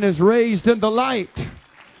generation is raised in the light.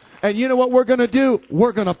 And you know what we're going to do?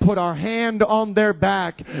 We're going to put our hand on their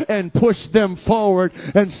back and push them forward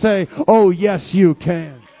and say, oh, yes, you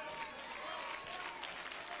can.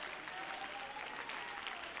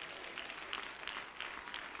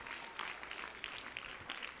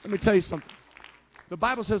 Let me tell you something. The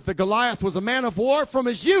Bible says that Goliath was a man of war from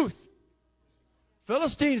his youth.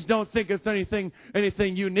 Philistines don't think it's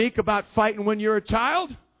anything unique about fighting when you're a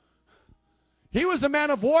child. He was a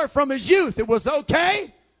man of war from his youth. It was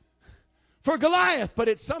okay for Goliath, but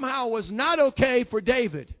it somehow was not okay for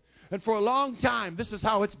David. And for a long time, this is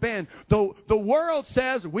how it's been. The world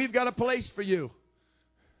says, we've got a place for you.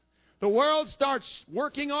 The world starts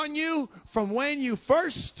working on you from when you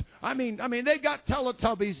first, I mean, they got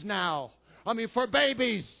Teletubbies now. For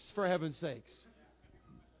babies, for heaven's sakes.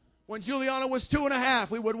 When Juliana was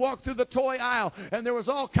 2.5, we would walk through the toy aisle, and there was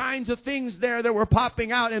all kinds of things there that were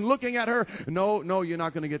popping out and looking at her. No, you're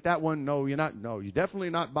not going to get that one. No, you're not. No, you're definitely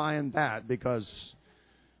not buying that because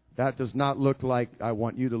that does not look like I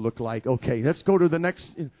want you to look like. Okay, let's go to the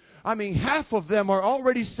next. Half of them are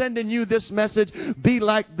already sending you this message. Be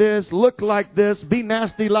like this, look like this, be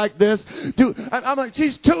nasty like this. I'm like,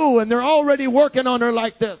 she's 2, and they're already working on her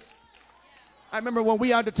like this. I remember when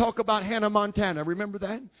we had to talk about Hannah Montana. Remember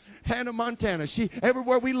that? Hannah Montana.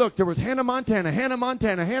 Everywhere we looked, there was Hannah Montana, Hannah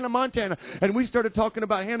Montana, Hannah Montana. And we started talking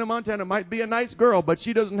about Hannah Montana. Might be a nice girl, but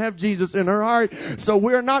she doesn't have Jesus in her heart. So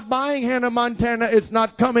we're not buying Hannah Montana. It's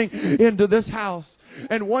not coming into this house.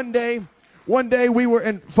 And one day we were,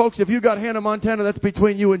 and folks, if you got Hannah Montana, that's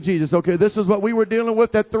between you and Jesus. Okay, this is what we were dealing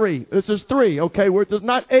with at 3. This is 3. Okay, this is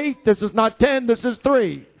not 8. This is not 10. This is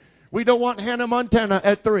 3. We don't want Hannah Montana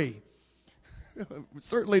at 3. We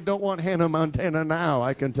certainly don't want Hannah Montana now,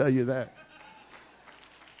 I can tell you that.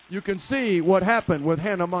 You can see what happened with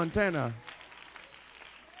Hannah Montana.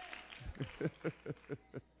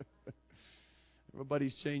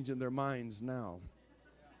 Everybody's changing their minds now.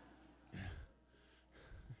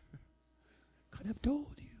 Could have told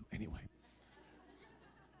you. Anyway.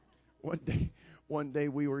 One day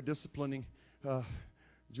we were disciplining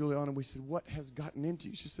Juliana, we said, what has gotten into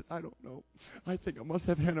you? She said, I don't know. I think I must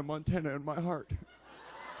have Hannah Montana in my heart.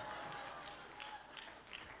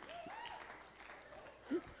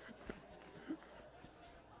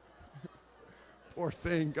 Poor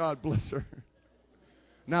thing, God bless her.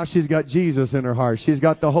 Now she's got Jesus in her heart. She's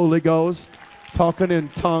got the Holy Ghost, talking in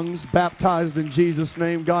tongues, baptized in Jesus'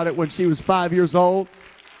 name. Got it when she was 5 years old.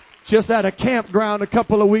 Just at a campground a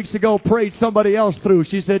couple of weeks ago, prayed somebody else through.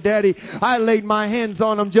 She said, Daddy, I laid my hands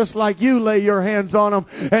on them just like you lay your hands on them.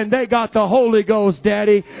 And they got the Holy Ghost,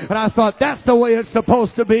 Daddy. And I thought, that's the way it's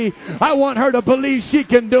supposed to be. I want her to believe she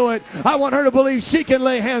can do it. I want her to believe she can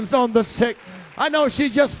lay hands on the sick. I know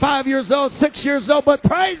she's just 5 years old, 6 years old, but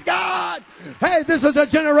praise God. Hey, this is a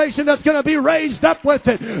generation that's going to be raised up with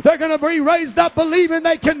it. They're going to be raised up believing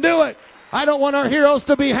they can do it. I don't want our heroes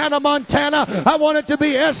to be Hannah Montana. I want it to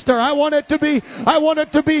be Esther. I want it to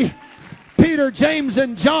be Peter, James,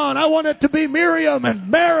 and John. I want it to be Miriam and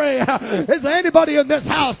Mary. Is there anybody in this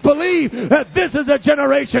house believe that this is a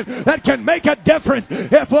generation that can make a difference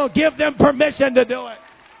if we'll give them permission to do it?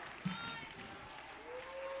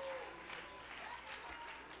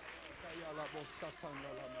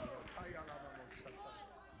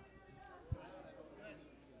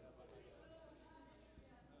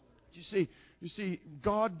 You see,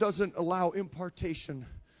 God doesn't allow impartation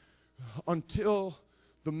until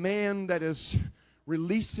the man that is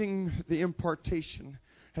releasing the impartation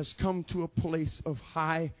has come to a place of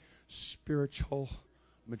high spiritual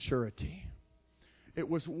maturity. It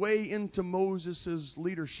was way into Moses'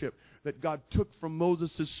 leadership that God took from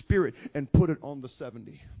Moses' spirit and put it on the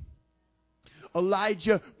 70.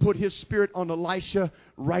 Elijah put his spirit on Elisha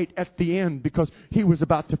right at the end because he was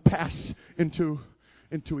about to pass into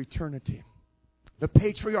eternity. The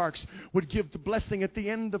patriarchs would give the blessing at the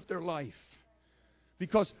end of their life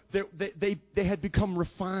because they had become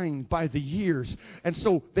refined by the years. And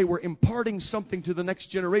so they were imparting something to the next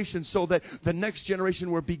generation so that the next generation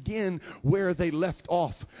would begin where they left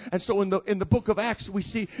off. And so in the book of Acts, we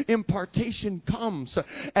see impartation comes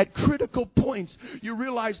at critical points. You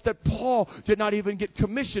realize that Paul did not even get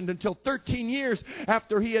commissioned until 13 years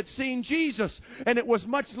after he had seen Jesus. And it was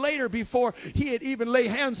much later before he had even laid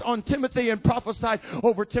hands on Timothy and prophesied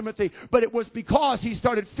over Timothy. But it was because he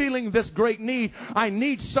started feeling this great need. I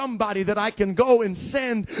need somebody that I can go and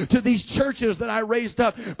send to these churches that I raised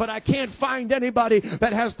up, but I can't find anybody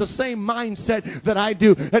that has the same mindset that I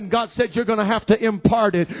do. And God said, you're going to have to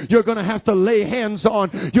impart it. You're going to have to lay hands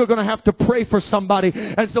on. You're going to have to pray for somebody.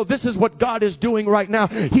 And so this is what God is doing right now.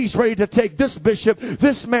 He's ready to take this bishop,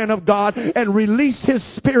 this man of God, and release his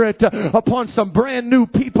spirit upon some brand new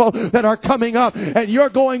people that are coming up. And you're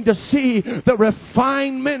going to see the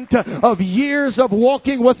refinement of years of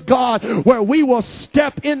walking with God, where we will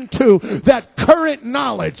step into that current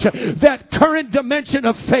knowledge, that current dimension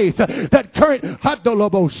of faith, that current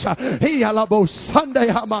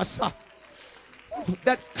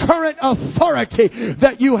that current authority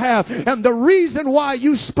that you have. And the reason why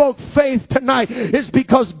you spoke faith tonight is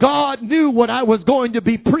because God knew what I was going to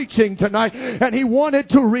be preaching tonight, and He wanted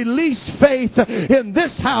to release faith in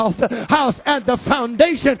this house at the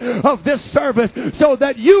foundation of this service so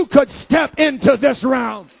that you could step into this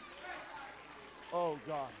realm. Oh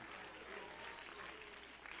God.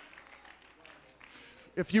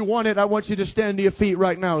 If you want it, I want you to stand to your feet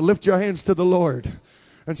right now. Lift your hands to the Lord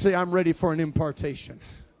and say, I'm ready for an impartation.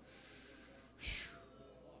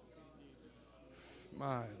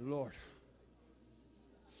 My Lord.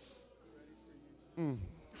 Hallelujah.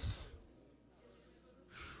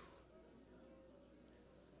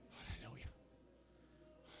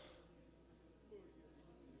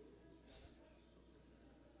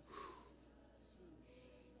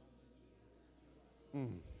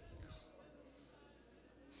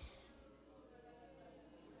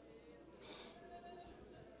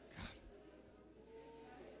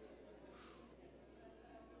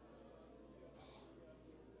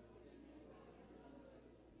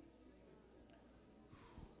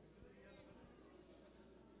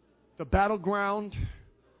 The battleground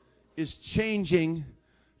is changing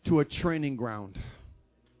to a training ground.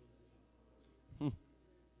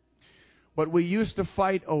 What we used to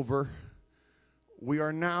fight over, we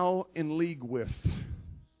are now in league with.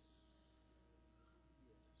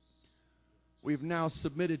 We've now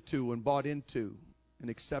submitted to and bought into and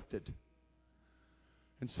accepted.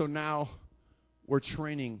 And so now we're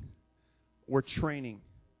training, we're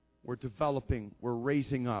developing, we're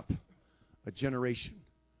raising up a generation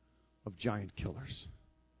of giant killers.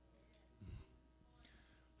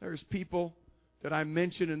 There's people that I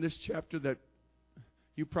mentioned in this chapter that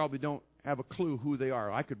you probably don't have a clue who they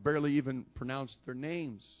are. I could barely even pronounce their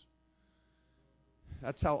names.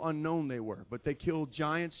 That's how unknown they were. But they killed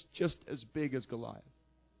giants just as big as Goliath.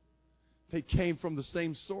 They came from the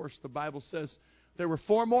same source. The Bible says there were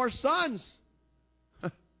 4 more sons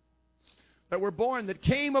that were born that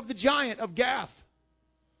came of the giant of Gath.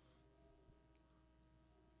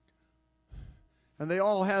 And they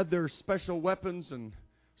all had their special weapons, and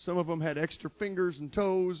some of them had extra fingers and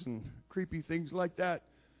toes and creepy things like that.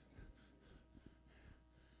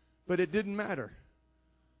 But it didn't matter.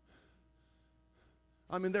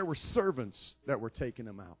 I mean, there were servants that were taking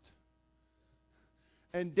them out.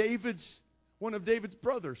 And one of David's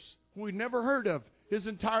brothers, who we'd never heard of his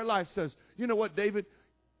entire life, says, you know what, David,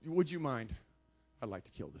 would you mind? I'd like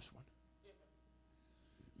to kill this one.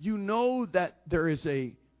 You know that there is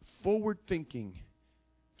a forward-thinking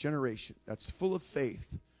generation that's full of faith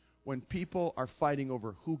when people are fighting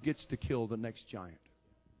over who gets to kill the next giant.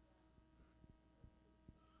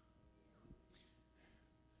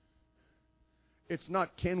 It's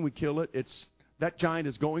not can we kill it, it's that giant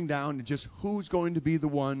is going down, and just who's going to be the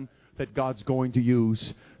one that God's going to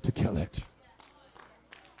use to kill it.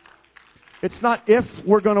 It's not if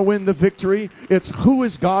we're going to win the victory, it's who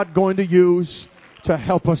is God going to use to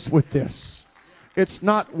help us with this. It's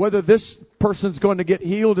not whether this person's going to get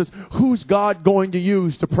healed. It's who's God going to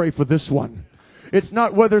use to pray for this one. It's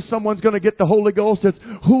not whether someone's going to get the Holy Ghost. It's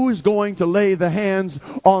who's going to lay the hands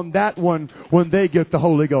on that one when they get the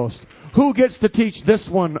Holy Ghost. Who gets to teach this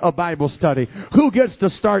one a Bible study? Who gets to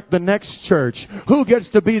start the next church? Who gets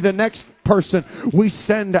to be the next person we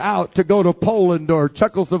send out to go to Poland or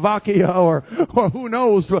Czechoslovakia or who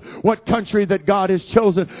knows what country that God has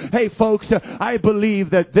chosen? Hey folks, I believe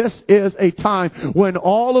that this is a time when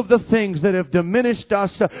all of the things that have diminished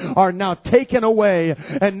us are now taken away,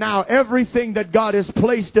 and now everything that God has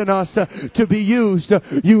placed in us to be used,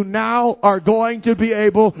 you now are going to be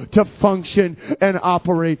able to function and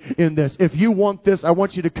operate in this. If you want this, I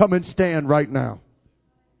want you to come and stand right now.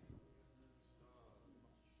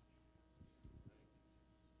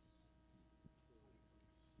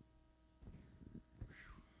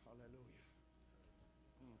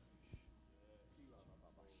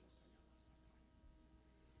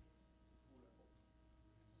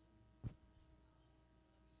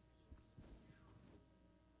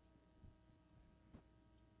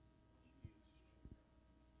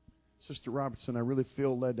 Sister Robertson, I really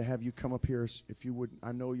feel led to have you come up here. If you would,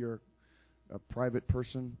 I know you're a private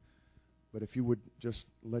person, but if you would just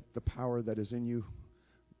let the power that is in you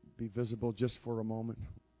be visible just for a moment.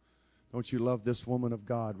 Don't you love this woman of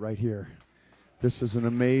God right here? This is an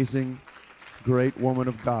amazing, great woman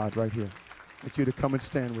of God right here. I'd like you to come and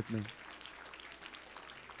stand with me.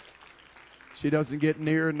 She doesn't get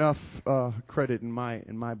near enough credit in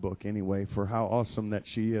my book anyway for how awesome that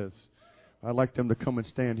she is. I'd like them to come and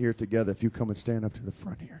stand here together. If you come and stand up to the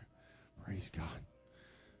front here. Praise God.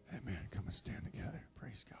 Amen. Come and stand together.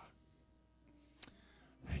 Praise God.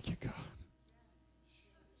 Thank you, God.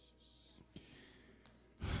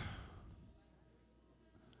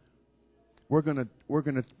 we're gonna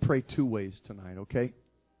pray two ways tonight, okay?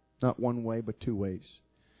 Not one way, but two ways.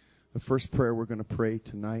 The first prayer we're going to pray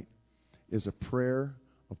tonight is a prayer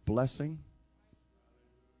of blessing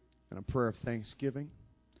and a prayer of thanksgiving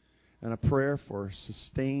and a prayer for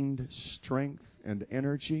sustained strength and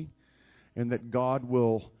energy, and that God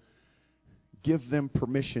will give them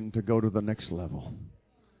permission to go to the next level,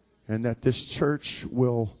 and that this church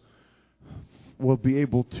will be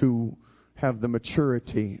able to have the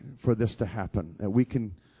maturity for this to happen, that we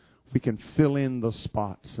can fill in the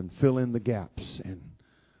spots and fill in the gaps, and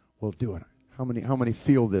we'll do it. How many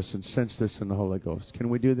feel this and sense this in the Holy Ghost? Can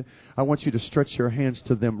we do that? I want you to stretch your hands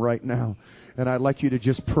to them right now, and I'd like you to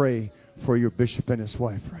just pray for your bishop and his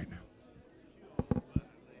wife right now.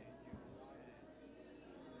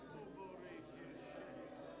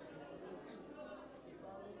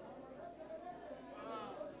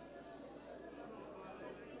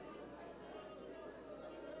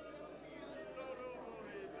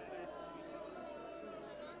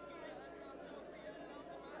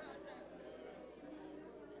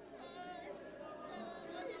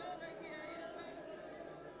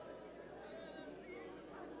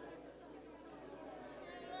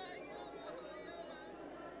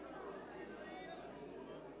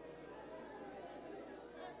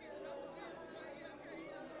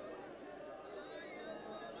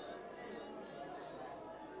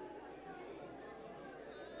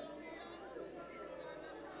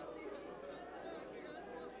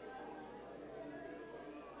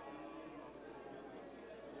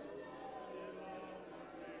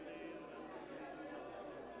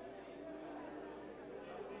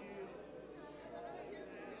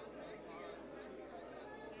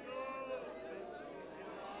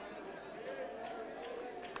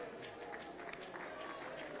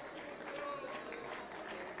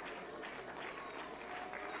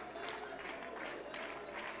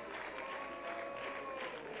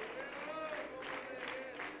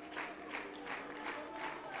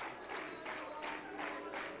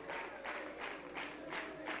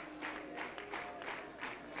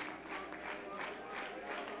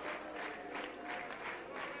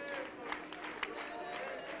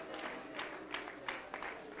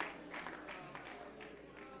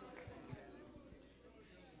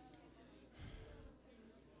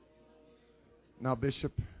 Now,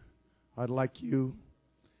 Bishop, I'd like you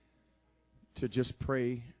to just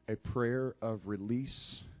pray a prayer of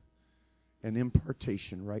release and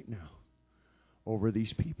impartation right now over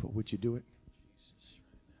these people. Would you do it?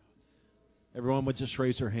 Everyone would just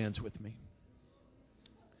raise their hands with me.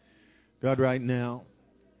 God, right now,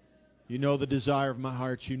 you know the desire of my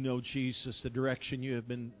heart. You know, Jesus, the direction you have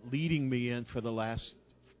been leading me in for the last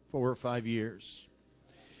 4 or 5 years.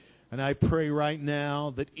 And I pray right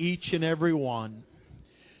now that each and every one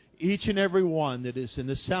that is in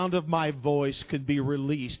the sound of my voice could be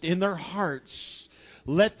released in their hearts.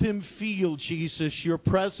 Let them feel, Jesus, your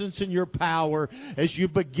presence and your power as you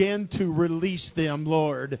begin to release them,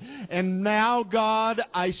 Lord. And now, God,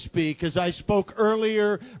 I speak. As I spoke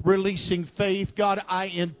earlier, releasing faith, God, I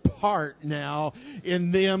impart now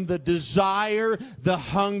in them the desire, the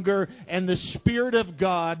hunger, and the Spirit of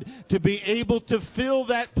God to be able to fill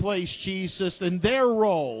that place, Jesus, and their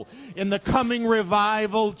role in the coming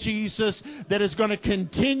revival, Jesus, that is going to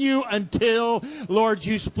continue until, Lord,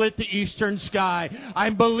 you split the eastern sky.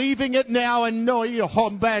 I'm believing it now, and know you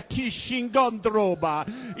hombetishingondroba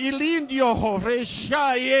ilindio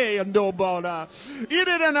horeshaye ndobona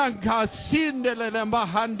irenankasindelele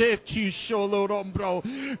mahandetisholombro.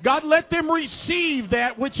 God, let them receive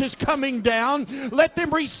that which is coming down. Let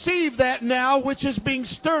them receive that now which is being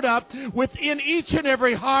stirred up within each and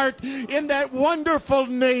every heart in that wonderful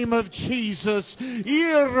name of Jesus.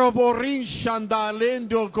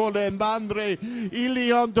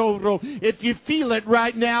 If you feel it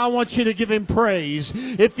right now, I want you to give Him praise.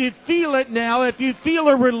 If you feel it now, if you feel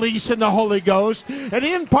a release in the Holy Ghost, an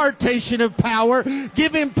impartation of power,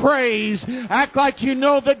 give Him praise. Act like you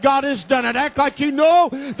know that God has done it. Act like you know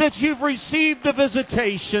that you've received the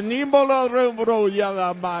visitation.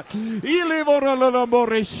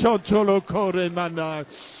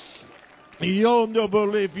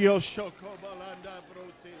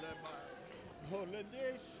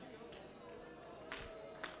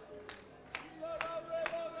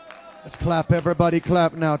 Let's clap. Everybody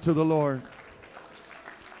clap now to the Lord.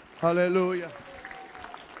 Hallelujah.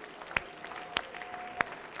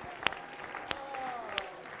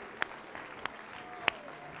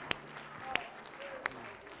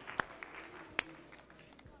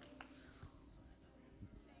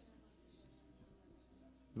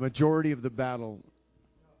 The majority of the battle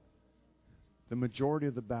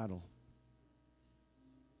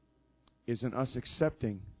is in us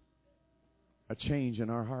accepting a change in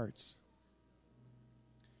our hearts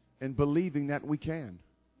and believing that we can.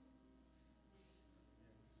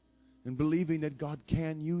 And believing that God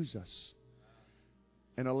can use us.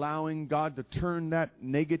 And allowing God to turn that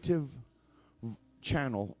negative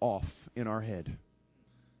channel off in our head.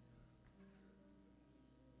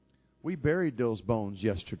 We buried those bones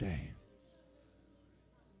yesterday.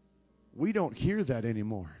 We don't hear that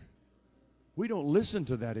anymore. We don't listen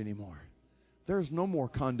to that anymore. There's no more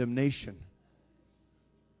condemnation.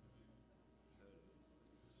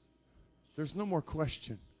 There's no more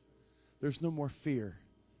question. There's no more fear.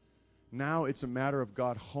 Now it's a matter of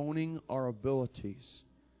God honing our abilities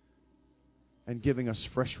and giving us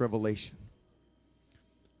fresh revelation.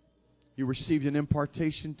 You received an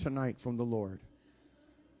impartation tonight from the Lord.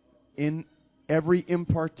 In every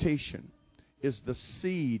impartation is the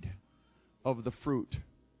seed of the fruit.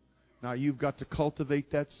 Now you've got to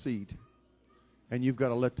cultivate that seed, and you've got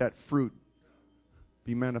to let that fruit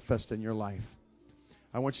be manifest in your life.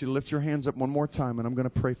 I want you to lift your hands up one more time, and I'm going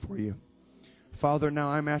to pray for you. Father, now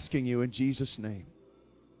I'm asking you in Jesus' name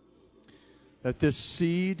that this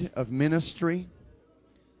seed of ministry,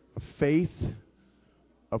 of faith,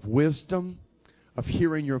 of wisdom, of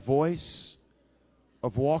hearing your voice,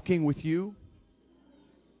 of walking with you,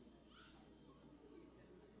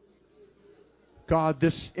 God,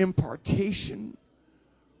 this impartation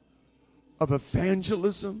of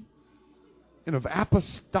evangelism and of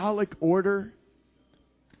apostolic order,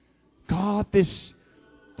 God, this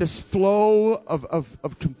flow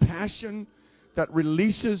of compassion that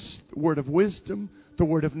releases the word of wisdom, the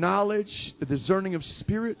word of knowledge, the discerning of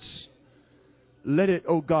spirits, let it,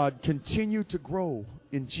 oh God, continue to grow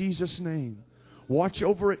in Jesus' name. Watch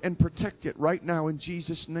over it and protect it right now in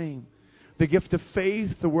Jesus' name. The gift of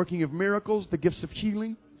faith, the working of miracles, the gifts of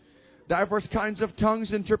healing, diverse kinds of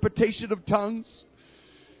tongues, interpretation of tongues,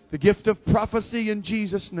 the gift of prophecy in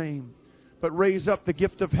Jesus' name. But raise up the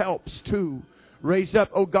gift of helps too. Raise up,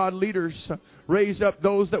 oh God, leaders. Raise up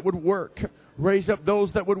those that would work. Raise up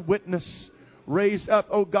those that would witness. Raise up,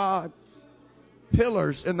 oh God,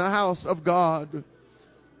 pillars in the house of God.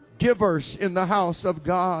 Givers in the house of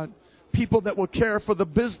God. People that will care for the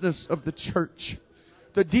business of the church.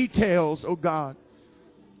 The details, oh God.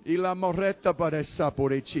 Ila moreta paresa por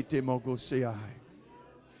echite mogoseai.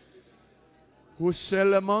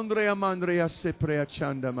 Usele mondrea mandrea seprea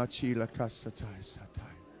chanda machila kasatai satai.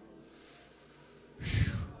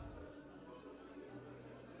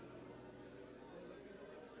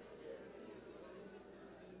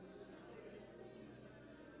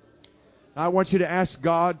 I want you to ask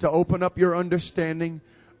God to open up your understanding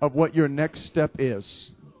of what your next step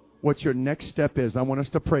is. What your next step is. I want us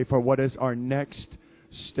to pray for what is our next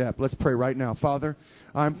step. Let's pray right now. Father,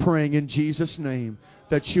 I'm praying in Jesus' name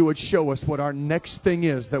that you would show us what our next thing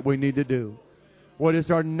is that we need to do. What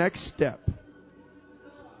is our next step?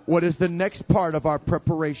 What is the next part of our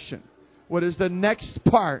preparation? What is the next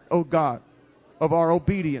part, oh God, of our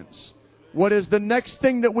obedience? What is the next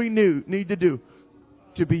thing that we need to do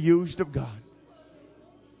to be used of God?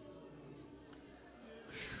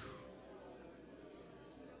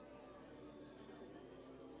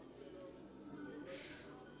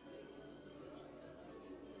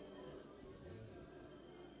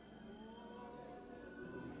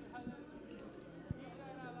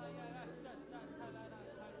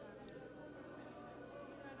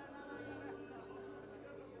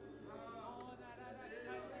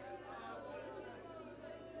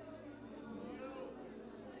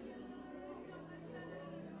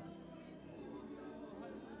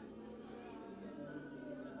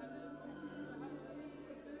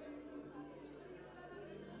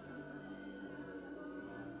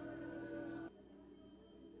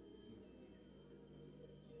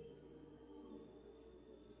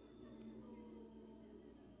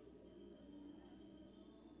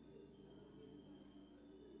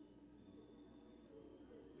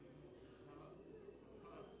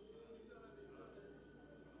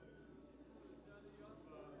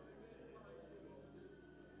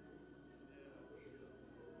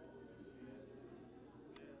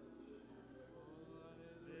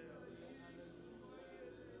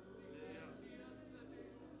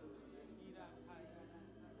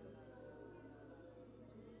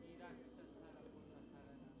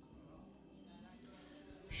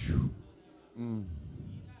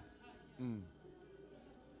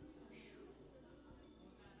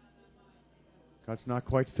 God's not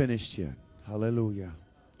quite finished yet. Hallelujah.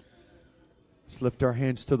 Let's lift our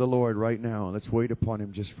hands to the Lord right now. Let's wait upon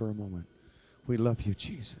Him just for a moment. We love you,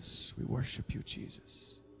 Jesus. We worship you,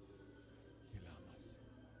 Jesus.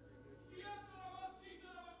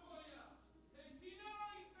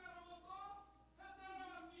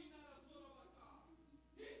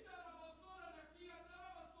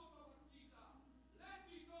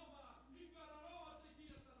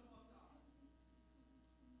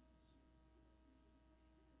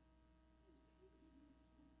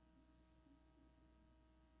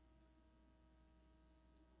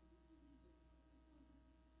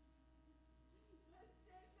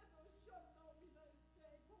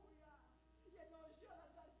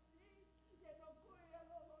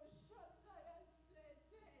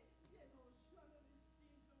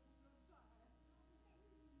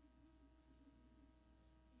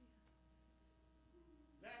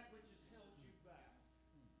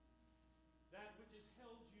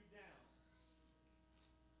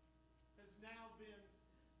 now been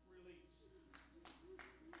released.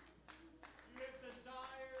 You have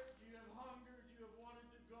desired, you have hungered, you have wanted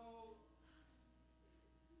to go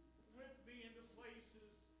with me into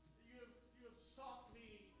places. You have sought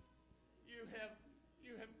me. You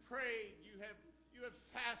have prayed. You have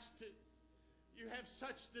fasted. You have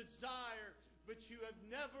such desire, but you have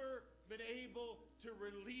never been able to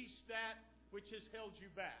release that which has held you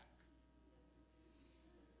back.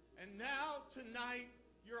 And now, tonight,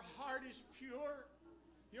 your heart is pure.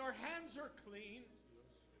 Your hands are clean.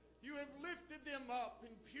 You have lifted them up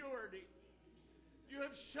in purity. You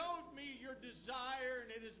have showed me your desire,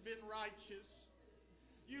 and it has been righteous.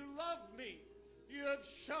 You love me. You have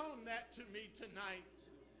shown that to me tonight.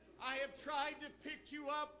 I have tried to pick you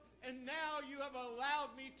up, and now you have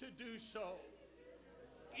allowed me to do so.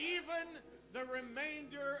 Even the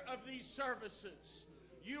remainder of these services,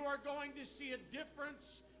 you are going to see a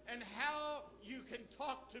difference in how you can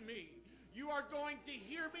talk to me. You are going to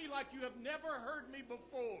hear me like you have never heard me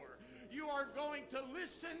before. You are going to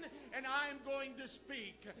listen, and I am going to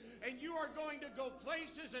speak. And you are going to go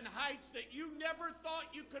places and heights that you never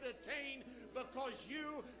thought you could attain because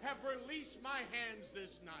you have released my hands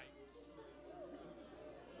this night.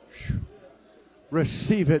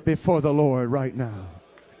 Receive it before the Lord right now.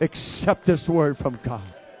 Accept this word from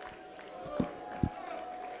God.